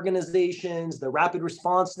accompaniment organizations, the rapid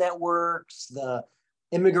response networks, the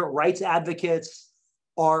immigrant rights advocates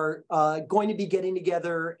are going to be getting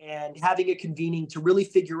together and having a convening to really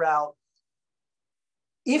figure out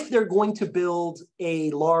if they're going to build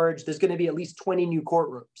a large, there's going to be at least 20 new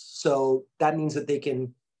courtrooms. So that means that they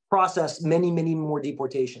can process many, many more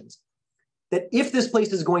deportations. That if this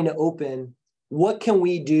place is going to open, what can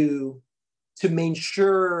we do to make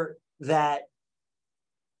sure that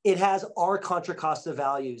it has our Contra Costa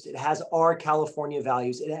values, it has our California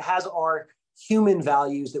values, it has our human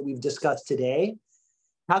values that we've discussed today?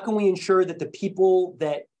 How can we ensure that the people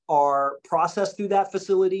that are processed through that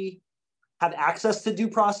facility have access to due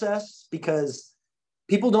process? Because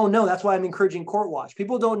people don't know. That's why I'm encouraging court watch.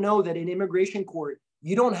 People don't know that in immigration court,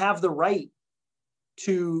 you don't have the right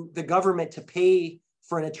to the government to pay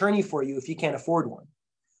for an attorney for you if you can't afford one.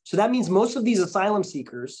 So that means most of these asylum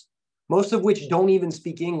seekers, most of which don't even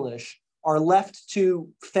speak English, are left to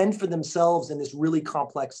fend for themselves in this really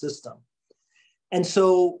complex system. And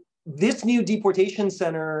so this new deportation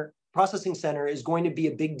center processing center is going to be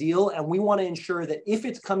a big deal. And we want to ensure that if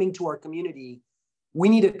it's coming to our community, we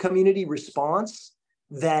need a community response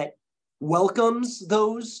that welcomes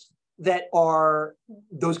those that are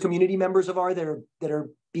those community members of ours that are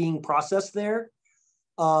being processed there.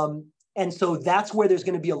 And so that's where there's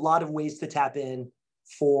going to be a lot of ways to tap in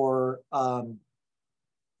for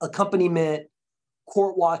accompaniment,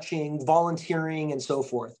 court watching, volunteering, and so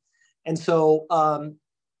forth. And so,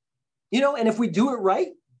 you know, and if we do it right,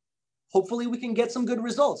 hopefully we can get some good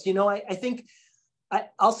results. You know, I think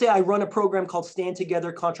I'll say I run a program called Stand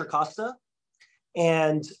Together Contra Costa.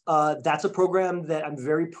 And that's a program that I'm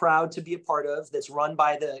very proud to be a part of, that's run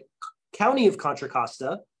by the County of Contra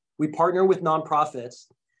Costa. We partner with nonprofits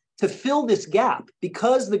to fill this gap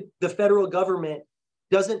because the federal government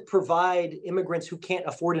doesn't provide immigrants who can't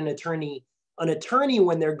afford an attorney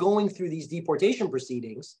when they're going through these deportation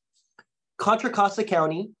proceedings. Contra Costa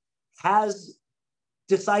County has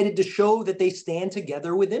decided to show that they stand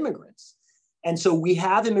together with immigrants. And so we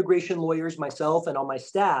have immigration lawyers, myself and on my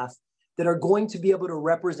staff, that are going to be able to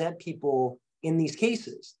represent people in these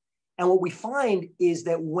cases. And what we find is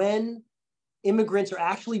that when immigrants are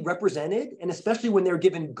actually represented, and especially when they're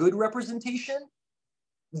given good representation,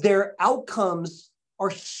 their outcomes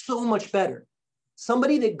are so much better.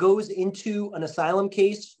 Somebody that goes into an asylum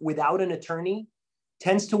case without an attorney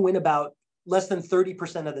tends to win about less than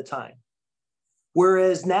 30% of the time.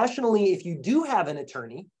 Whereas nationally, if you do have an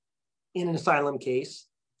attorney in an asylum case,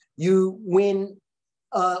 you win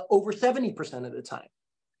over 70% of the time.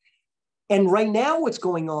 And right now, what's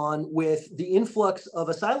going on with the influx of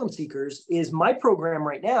asylum seekers is my program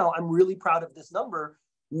right now, I'm really proud of this number.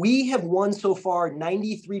 We have won so far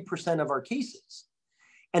 93% of our cases.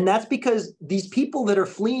 And that's because these people that are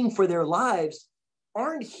fleeing for their lives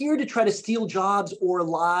aren't here to try to steal jobs or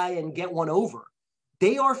lie and get one over.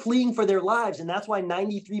 They are fleeing for their lives. And that's why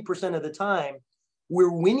 93% of the time,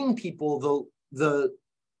 we're winning people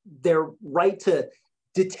their right to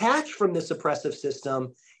detach from this oppressive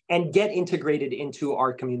system and get integrated into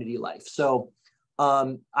our community life. So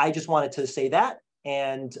I just wanted to say that.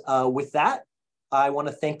 And with that, I want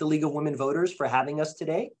to thank the League of Women Voters for having us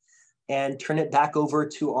today and turn it back over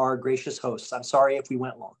to our gracious hosts. I'm sorry if we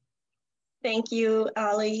went long. Thank you,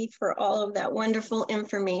 Ali, for all of that wonderful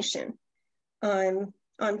information. On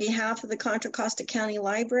behalf of the Contra Costa County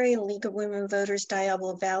Library, the League of Women Voters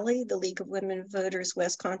Diablo Valley, the League of Women Voters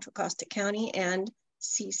West Contra Costa County, and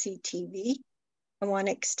CCTV, I want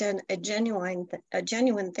to extend a genuine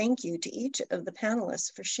thank you to each of the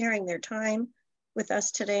panelists for sharing their time with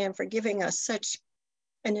us today and for giving us such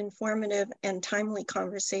an informative and timely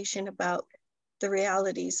conversation about the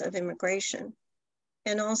realities of immigration.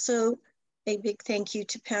 And also a big thank you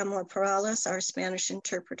to Pamela Perales, our Spanish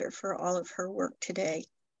interpreter, for all of her work today.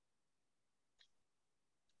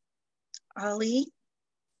 Ali,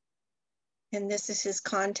 and this is his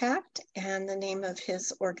contact and the name of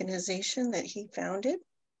his organization that he founded.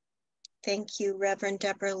 Thank you, Reverend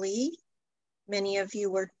Deborah Lee. Many of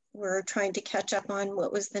you were trying to catch up on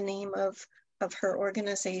what was the name of her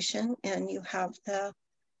organization, and you have the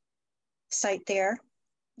site there.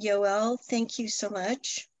 Yoel, thank you so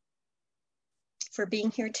much for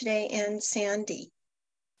being here today, and Sandy,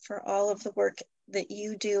 for all of the work that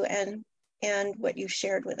you do and what you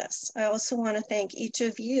shared with us. I also want to thank each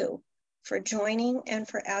of you for joining and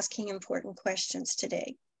for asking important questions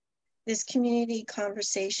today. This community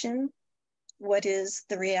conversation, what is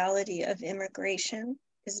the reality of immigration,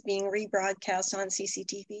 is being rebroadcast on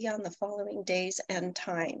CCTV on the following days and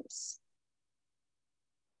times.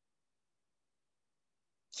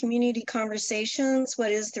 Community conversations,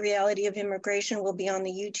 what is the reality of immigration, will be on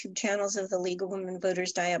the YouTube channels of the League of Women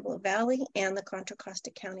Voters Diablo Valley and the Contra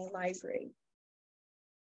Costa County Library.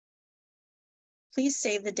 Please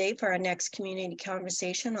save the date for our next community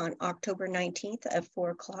conversation on October 19th at 4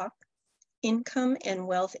 o'clock, Income and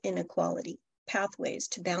Wealth Inequality, Pathways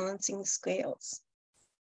to Balancing Scales.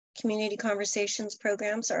 Community conversations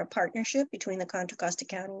programs are a partnership between the Contra Costa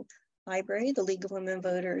County Library, the League of Women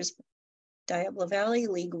Voters Diablo Valley,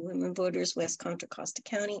 League of Women Voters West Contra Costa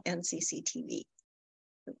County, and CCTV.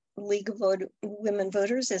 The League of Women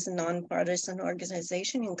Voters is a nonpartisan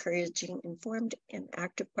organization encouraging informed and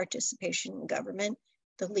active participation in government.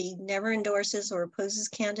 The League never endorses or opposes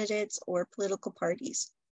candidates or political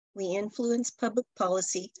parties. We influence public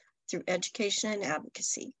policy through education and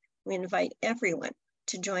advocacy. We invite everyone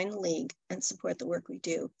to join the League and support the work we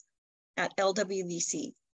do at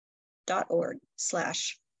lwvc.org/join.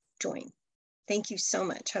 Thank you so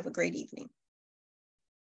much. Have a great evening.